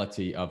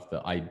fidelity of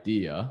the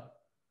idea.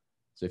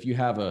 So if you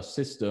have a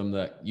system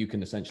that you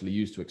can essentially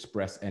use to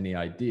express any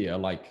idea,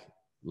 like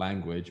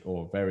language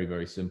or very,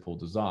 very simple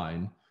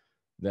design,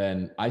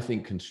 then I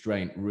think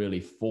constraint really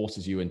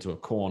forces you into a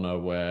corner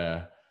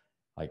where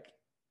like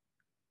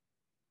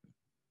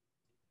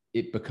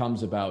it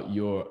becomes about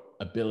your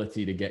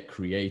ability to get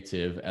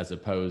creative, as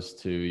opposed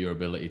to your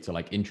ability to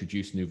like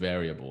introduce new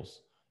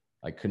variables.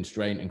 Like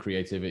constraint and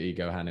creativity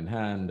go hand in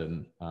hand.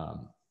 And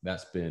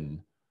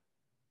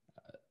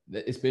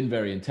it's been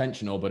very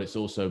intentional, but it's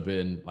also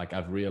been like,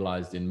 I've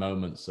realized in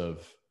moments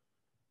of,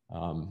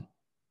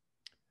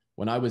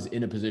 when I was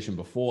in a position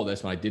before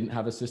this, when I didn't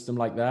have a system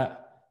like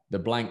that, the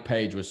blank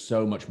page was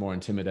so much more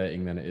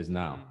intimidating than it is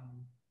now.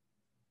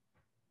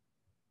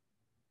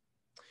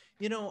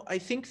 I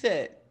think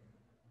that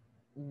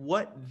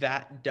what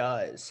that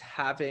does,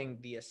 having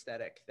the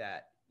aesthetic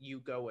that you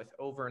go with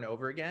over and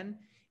over again,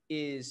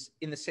 is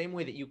in the same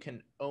way that you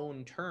can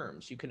own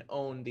terms, you can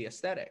own the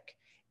aesthetic.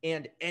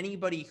 And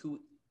anybody who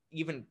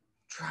even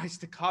tries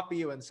to copy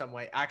you in some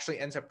way actually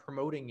ends up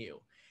promoting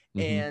you.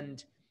 Mm-hmm.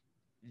 And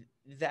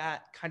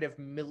that kind of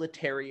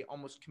military,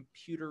 almost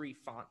computery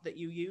font that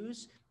you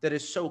use that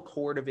is so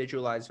core to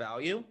visualize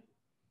value,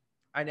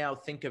 I now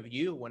think of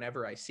you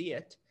whenever I see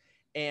it.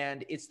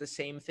 And it's the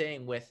same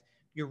thing with,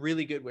 you're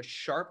really good with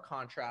sharp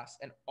contrast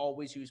and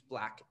always use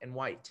black and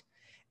white.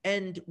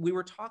 And we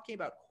were talking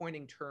about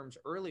coining terms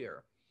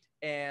earlier.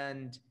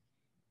 And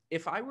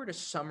if I were to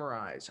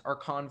summarize our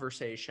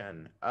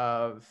conversation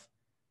of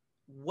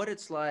what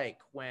it's like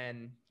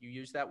when you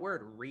use that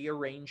word,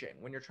 rearranging,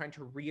 when you're trying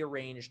to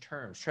rearrange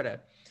terms, try to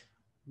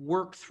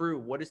work through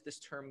what is this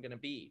term going to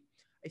be.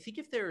 I think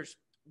if there's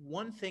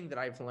one thing that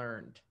I've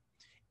learned,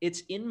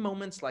 it's in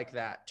moments like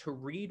that to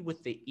read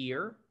with the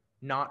ear,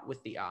 not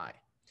with the eye.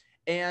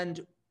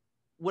 And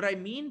what I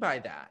mean by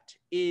that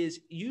is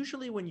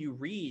usually when you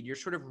read, you're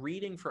sort of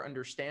reading for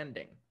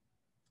understanding.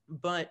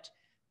 But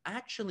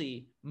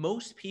actually,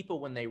 most people,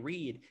 when they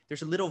read,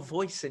 there's a little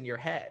voice in your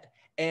head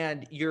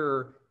and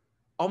you're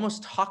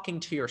almost talking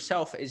to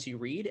yourself as you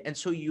read. And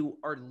so you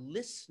are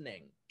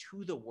listening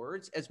to the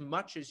words as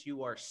much as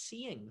you are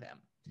seeing them.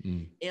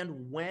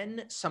 And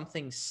when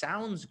something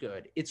sounds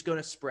good, it's going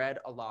to spread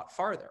a lot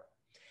farther.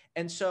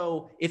 And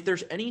so if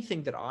there's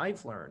anything that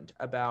I've learned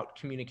about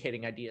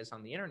communicating ideas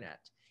on the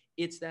internet,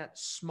 it's that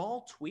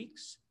small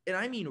tweaks, and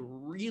I mean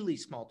really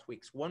small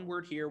tweaks, one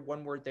word here,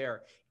 one word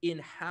there, in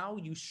how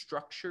you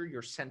structure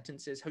your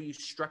sentences, how you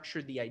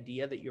structure the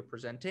idea that you're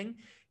presenting,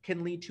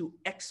 can lead to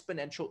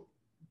exponential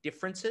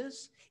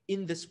differences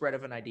in the spread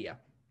of an idea.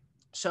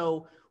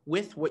 So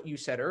with what you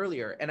said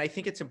earlier, and I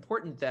think it's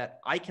important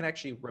that I can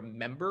actually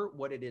remember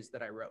what it is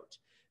that I wrote.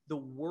 The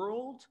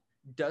world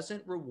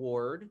doesn't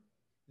reward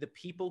the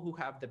people who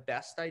have the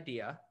best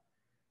idea,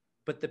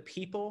 but the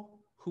people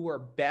who are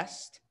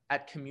best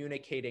at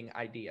communicating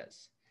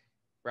ideas,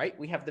 right?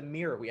 We have the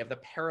mirror, we have the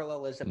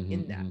parallelism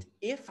in that.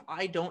 If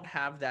I don't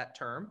have that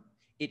term,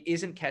 it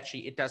isn't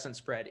catchy, it doesn't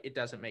spread, it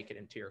doesn't make it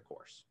into your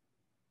course.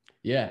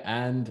 Yeah,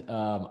 and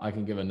I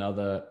can give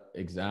another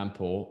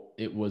example.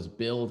 It was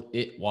build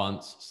it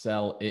once,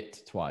 sell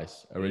it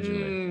twice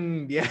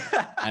originally. Yeah.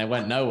 And it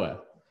went nowhere.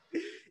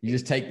 You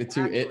just take the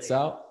two its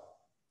out,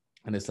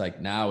 and it's like,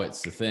 now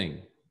it's the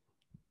thing.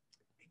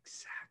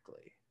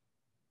 Exactly.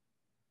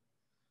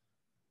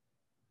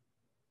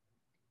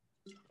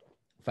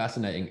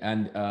 Fascinating.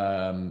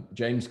 And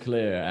James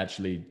Clear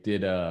actually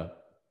did a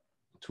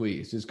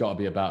tweet. It's just got to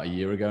be about a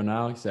year ago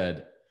now. He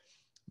said,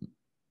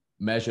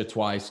 measure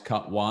twice,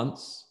 cut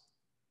once,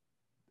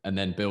 and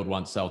then build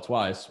once, sell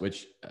twice,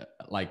 which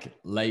like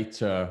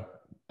later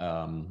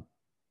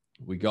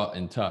we got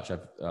in touch.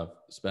 I've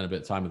spent a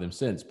bit of time with him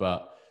since,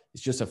 but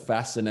it's just a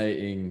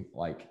fascinating,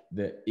 like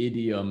the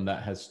idiom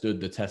that has stood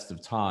the test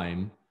of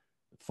time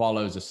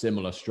follows a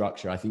similar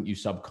structure. I think you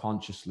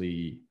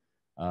subconsciously,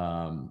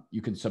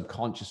 you can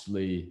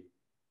subconsciously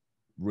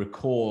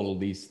recall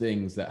these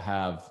things that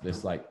have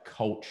this like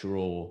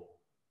cultural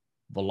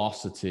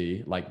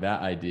velocity, like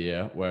that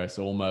idea where it's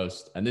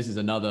almost, and this is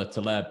another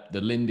Taleb,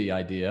 the Lindy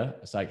idea.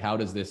 It's like, how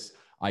does this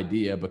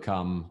idea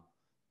become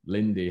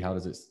Lindy? How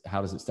does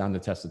it stand the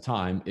test of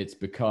time? It's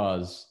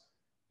because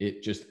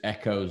it just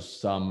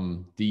echoes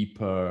some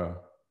deeper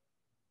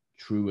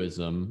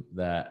truism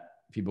that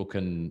people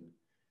can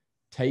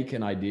take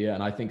an idea.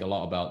 And I think a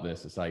lot about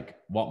this. It's like,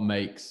 what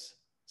makes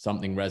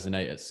something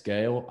resonate at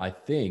scale? I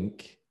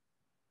think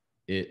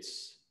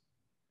it's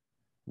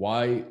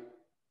why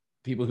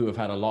people who have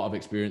had a lot of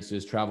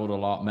experiences, traveled a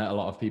lot, met a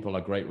lot of people,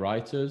 are great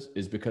writers,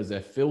 is because they're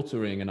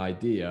filtering an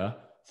idea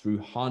through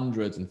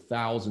hundreds and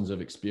thousands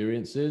of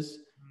experiences,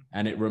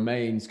 and it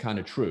remains kind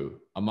of true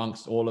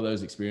amongst all of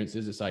those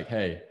experiences. It's like,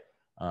 hey,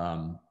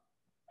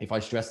 if I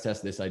stress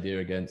test this idea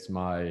against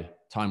my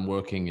time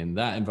working in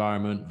that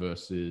environment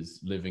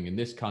versus living in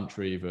this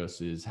country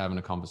versus having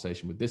a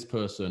conversation with this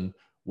person,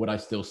 would I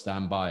still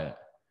stand by it?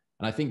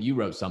 And I think you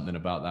wrote something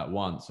about that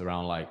once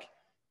around like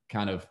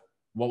kind of,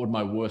 what would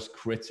my worst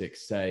critic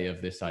say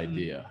of this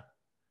idea?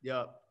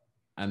 Yeah.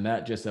 And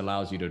that just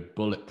allows you to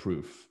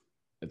bulletproof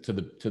to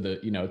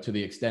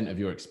the extent of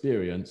your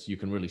experience. You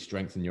can really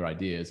strengthen your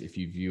ideas if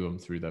you view them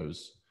through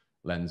those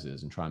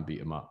lenses and try and beat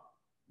them up.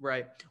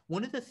 Right.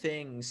 One of the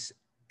things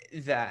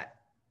that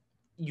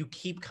you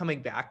keep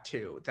coming back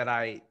to that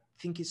I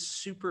think is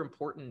super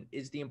important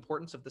is the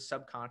importance of the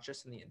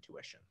subconscious and the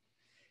intuition,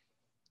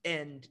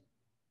 and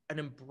an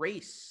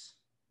embrace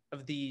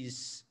of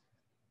these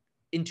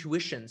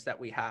intuitions that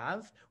we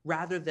have,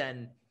 rather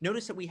than,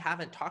 notice that we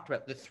haven't talked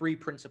about the three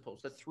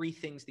principles, the three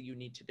things that you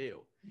need to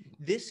do.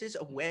 This is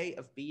a way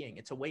of being,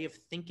 it's a way of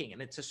thinking,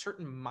 and it's a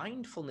certain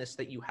mindfulness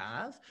that you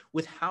have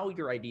with how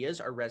your ideas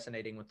are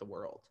resonating with the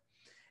world.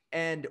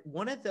 And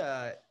one of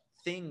the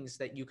things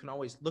that you can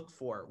always look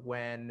for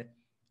when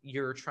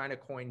you're trying to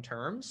coin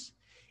terms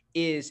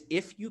is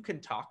if you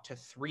can talk to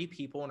three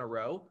people in a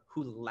row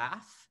who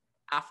laugh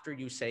after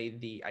you say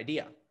the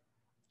idea.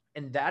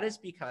 And that is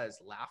because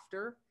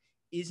laughter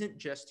isn't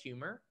just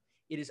humor,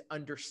 it is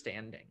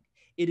understanding.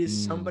 It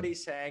is somebody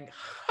saying,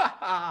 ha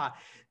ha,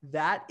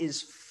 that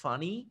is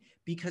funny,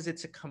 because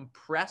it's a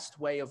compressed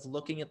way of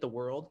looking at the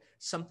world,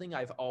 something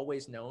I've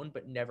always known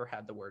but never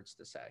had the words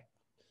to say.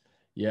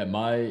 Yeah,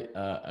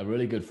 a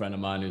really good friend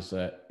of mine who's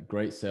a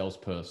great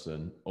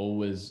salesperson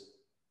always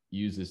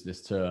uses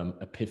this term,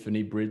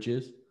 epiphany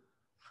bridges.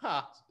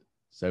 Huh.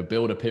 So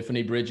build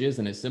epiphany bridges,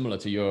 and it's similar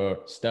to your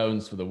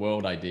stones for the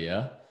world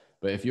idea.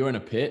 But if you're in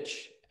a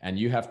pitch and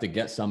you have to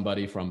get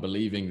somebody from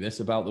believing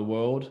this about the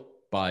world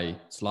by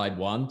slide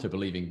 1 to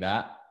believing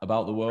that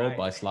about the world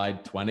by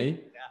slide 20,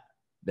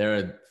 there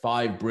are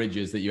 5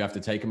 bridges that you have to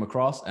take them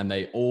across, and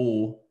they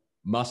all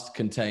must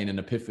contain an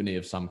epiphany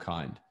of some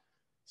kind.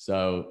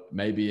 So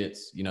maybe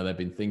it's, they've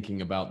been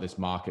thinking about this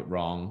market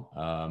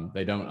wrong.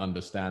 They don't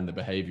understand the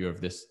behavior of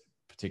this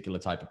particular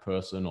type of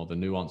person or the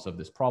nuance of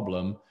this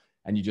problem.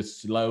 And you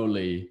just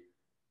slowly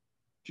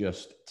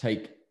just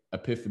take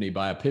epiphany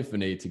by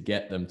epiphany to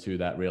get them to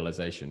that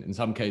realization. In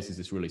some cases,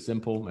 it's really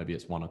simple. Maybe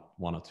it's one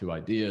or two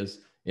ideas.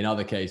 In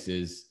other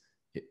cases,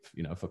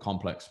 for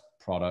complex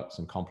products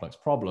and complex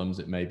problems,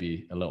 it may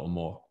be a little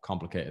more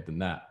complicated than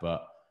that.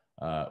 But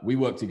we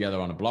work together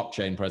on a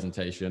blockchain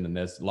presentation, and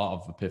there's a lot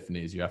of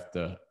epiphanies you have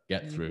to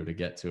get through to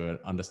get to an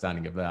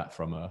understanding of that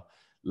from a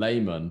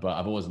layman. But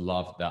I've always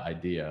loved that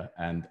idea.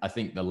 And I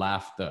think the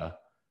laughter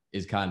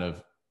is kind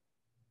of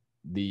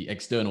the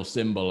external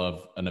symbol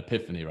of an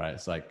epiphany, right?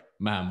 It's like,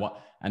 man,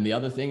 what? And the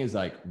other thing is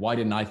like, why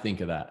didn't I think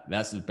of that?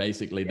 That's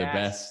basically the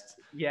best.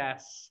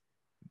 Yes.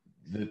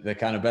 The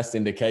kind of best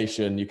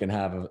indication you can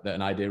have that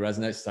an idea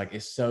resonates. It's like,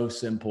 it's so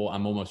simple.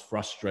 I'm almost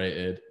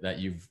frustrated that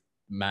you've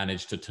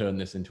managed to turn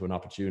this into an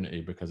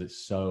opportunity because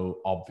it's so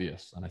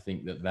obvious. And I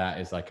think that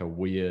is like a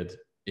weird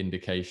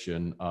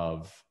indication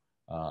of,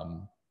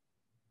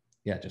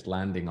 just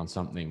landing on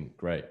something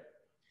great.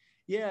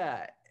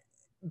 Yeah.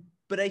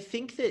 But I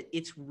think that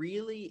it's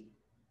really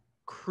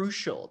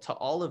crucial to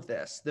all of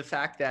this, the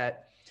fact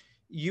that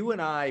you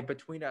and I,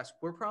 between us,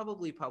 we're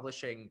probably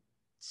publishing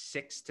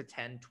 6 to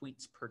 10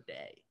 tweets per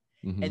day.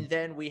 Mm-hmm. And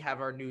then we have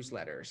our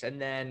newsletters,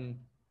 and then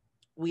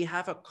we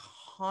have a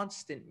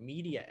constant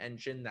media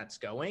engine that's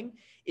going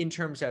in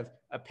terms of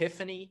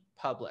epiphany,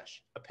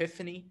 publish,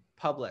 epiphany,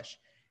 publish.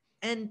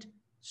 And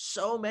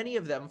so many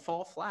of them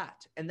fall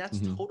flat, and that's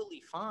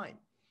totally fine.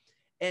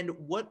 And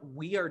what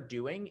we are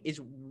doing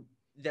is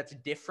that's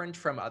different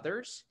from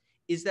others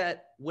is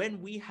that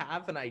when we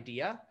have an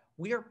idea,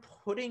 we are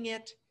putting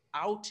it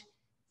out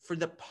for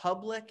the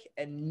public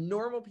and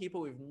normal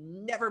people we've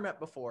never met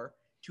before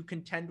to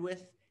contend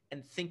with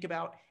and think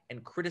about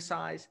and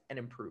criticize and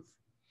improve.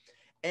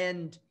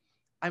 And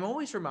I'm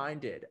always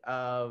reminded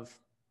of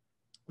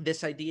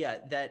this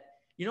idea that,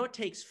 it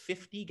takes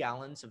 50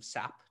 gallons of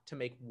sap to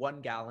make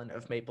 1 gallon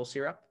of maple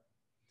syrup.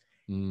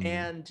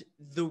 And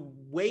the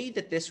way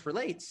that this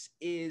relates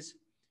is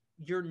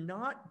you're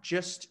not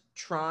just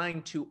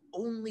trying to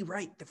only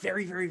write the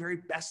very, very, very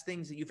best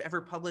things that you've ever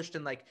published.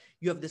 And like,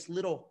 you have this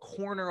little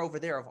corner over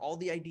there of all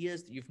the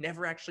ideas that you've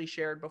never actually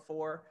shared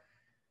before.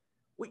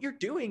 What you're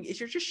doing is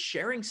you're just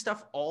sharing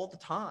stuff all the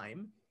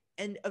time.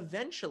 And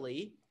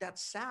eventually that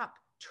sap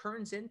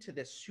turns into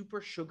this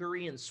super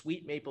sugary and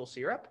sweet maple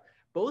syrup,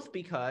 both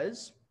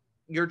because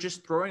you're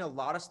just throwing a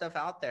lot of stuff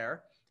out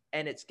there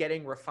and it's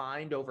getting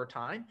refined over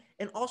time,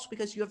 and also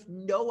because you have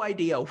no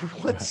idea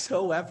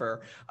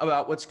whatsoever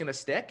about what's going to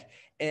stick.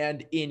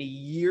 And in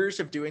years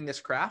of doing this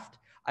craft,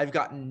 I've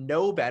gotten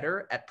no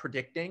better at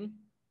predicting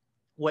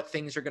what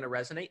things are going to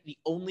resonate. The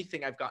only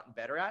thing I've gotten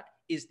better at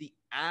is the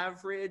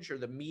average or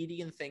the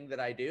median thing that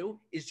I do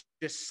is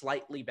just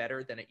slightly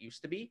better than it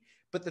used to be.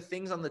 But the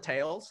things on the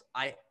tails,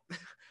 I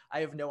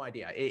have no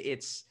idea.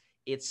 It's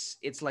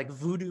like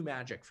voodoo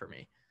magic for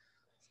me.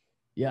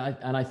 Yeah,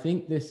 and I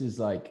think this is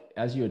like,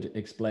 as you're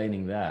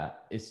explaining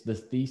that, it's the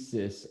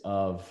thesis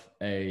of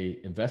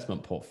a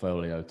investment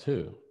portfolio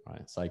too,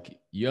 right? It's like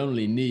you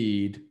only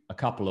need a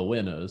couple of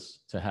winners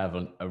to have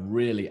a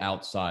really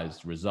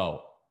outsized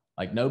result.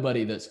 Like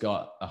nobody that's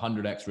got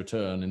 100x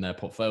return in their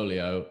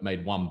portfolio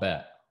made one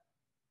bet.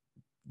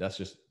 That's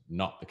just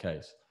not the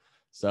case.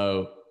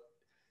 So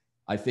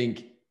I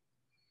think,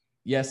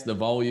 yes, the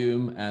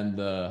volume and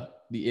the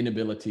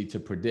inability to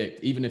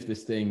predict, even if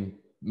this thing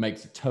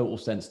makes total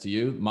sense to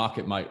you,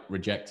 market might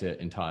reject it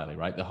entirely,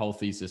 right? The whole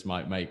thesis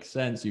might make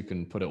sense. You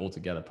can put it all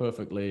together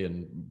perfectly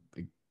and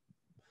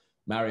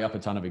marry up a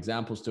ton of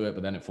examples to it,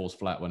 but then it falls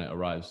flat when it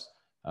arrives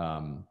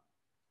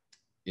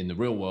in the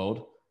real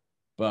world.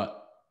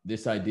 But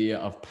this idea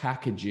of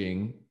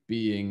packaging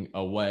being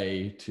a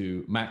way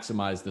to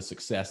maximize the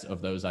success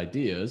of those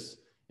ideas,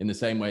 in the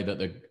same way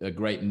that a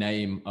great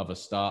name of a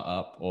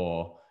startup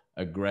or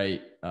a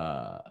great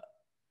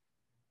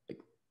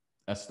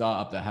a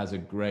startup that has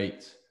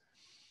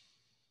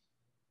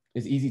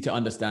it's easy to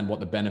understand what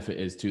the benefit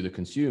is to the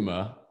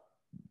consumer,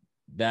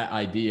 that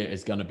idea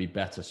is going to be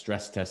better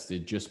stress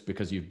tested just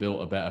because you've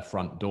built a better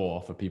front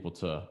door for people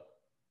to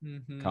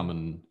come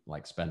and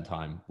like spend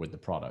time with the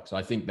product. So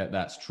I think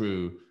that's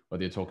true,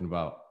 whether you're talking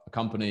about a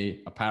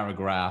company, a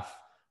paragraph,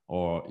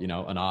 or,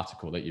 an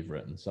article that you've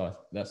written. So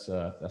that's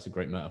a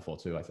great metaphor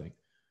too, I think,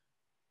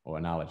 or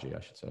analogy,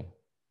 I should say.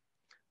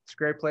 It's a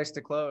great place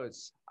to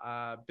close.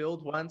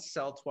 Build once,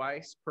 sell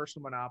twice,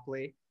 personal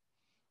monopoly.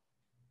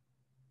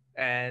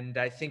 And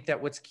I think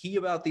that what's key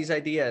about these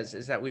ideas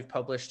is that we've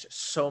published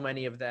so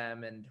many of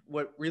them. And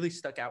what really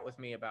stuck out with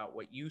me about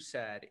what you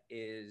said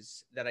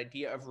is that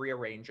idea of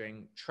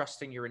rearranging,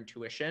 trusting your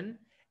intuition.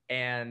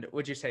 And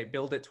would you say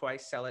build it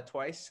twice, sell it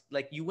twice?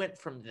 Like you went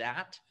from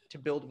that to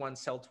build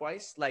once, sell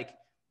twice. Like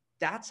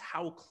that's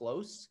how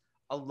close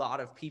a lot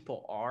of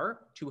people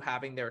are to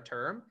having their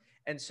term.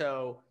 And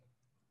so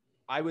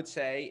I would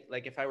say,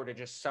 like, if I were to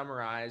just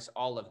summarize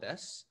all of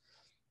this,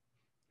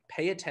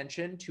 pay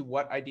attention to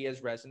what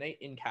ideas resonate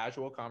in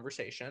casual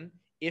conversation.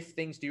 if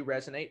things do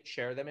resonate,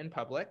 share them in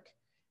public.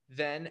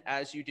 Then,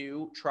 as you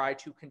do, try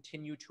to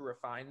continue to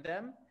refine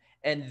them.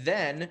 And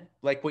then,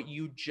 like what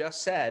you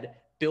just said,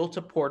 build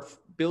a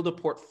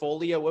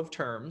portfolio of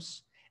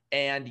terms,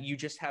 and you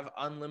just have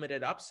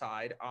unlimited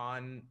upside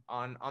on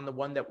the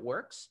one that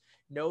works.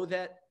 Know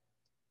that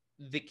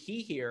the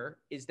key here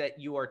is that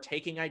you are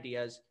taking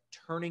ideas,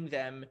 turning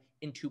them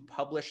into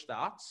published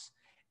thoughts,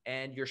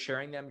 and you're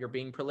sharing them. You're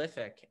being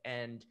prolific,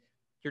 and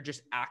you're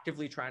just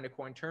actively trying to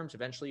coin terms.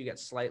 Eventually, you get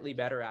slightly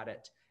better at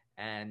it,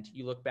 and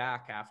you look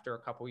back after a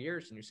couple of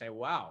years and you say,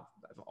 wow,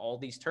 all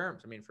these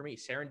terms. I mean, for me,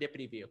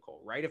 serendipity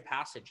vehicle, rite of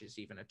passage is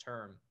even a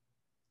term.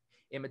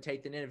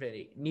 Imitate and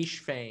innovate, niche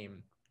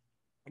fame,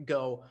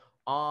 go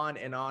on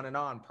and on and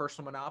on.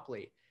 Personal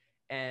monopoly,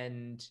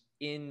 and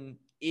in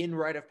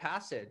rite of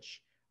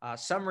passage,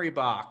 summary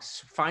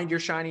box, find your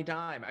shiny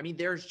dime. I mean,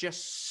 there's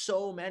just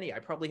so many. I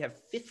probably have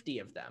 50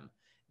 of them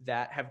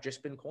that have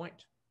just been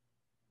coined.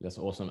 That's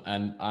awesome.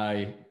 And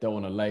I don't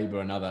want to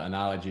labor another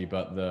analogy,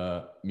 but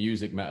the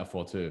music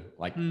metaphor too,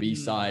 like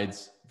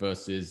B-sides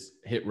versus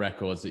hit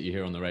records that you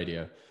hear on the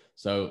radio.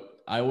 So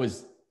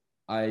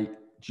I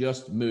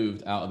just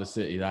moved out of the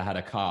city. I had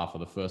a car for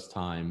the first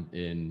time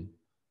in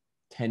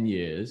 10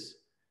 years.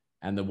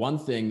 And the one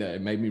thing that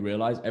it made me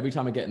realize, every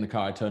time I get in the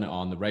car, I turn it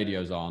on, the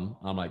radio's on.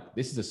 I'm like,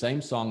 this is the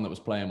same song that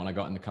was playing when I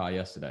got in the car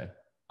yesterday.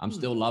 I'm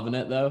still loving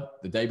it though.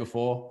 The day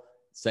before,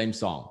 same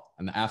song.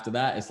 And after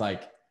that, it's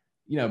like,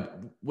 you know,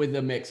 with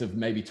a mix of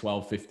maybe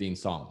 12, 15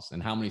 songs.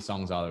 And how many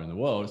songs are there in the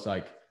world? It's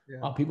like,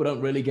 oh, people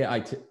don't really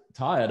get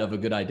tired of a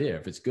good idea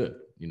if it's good.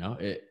 You know,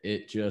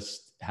 it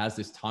just has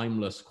this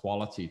timeless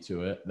quality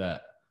to it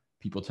that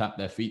people tap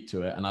their feet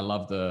to it. And I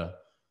love the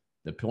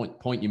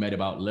point you made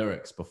about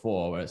lyrics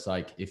before, where it's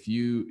like, if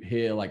you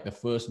hear like the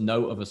first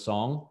note of a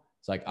song,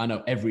 it's like, I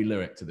know every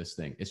lyric to this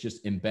thing. It's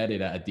just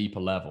embedded at a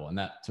deeper level. And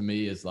that to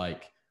me is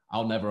like,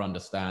 I'll never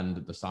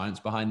understand the science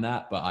behind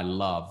that, but I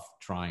love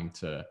trying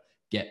to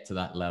get to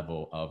that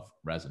level of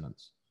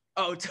resonance.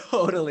 Oh,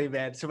 totally,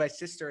 man. So my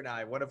sister and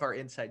I, one of our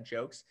inside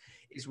jokes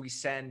is we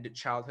send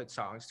childhood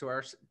songs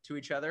to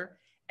each other,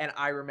 and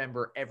I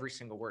remember every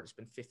single word. It's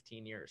been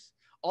 15 years.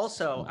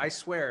 Also, I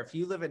swear, if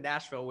you live in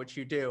Nashville, which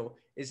you do,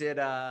 is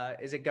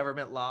it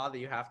government law that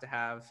you have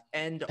to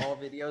end all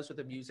videos with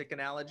a music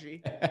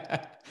analogy?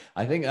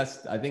 I think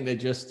they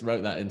just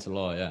wrote that into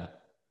law. Yeah.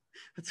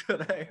 That's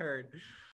what I heard.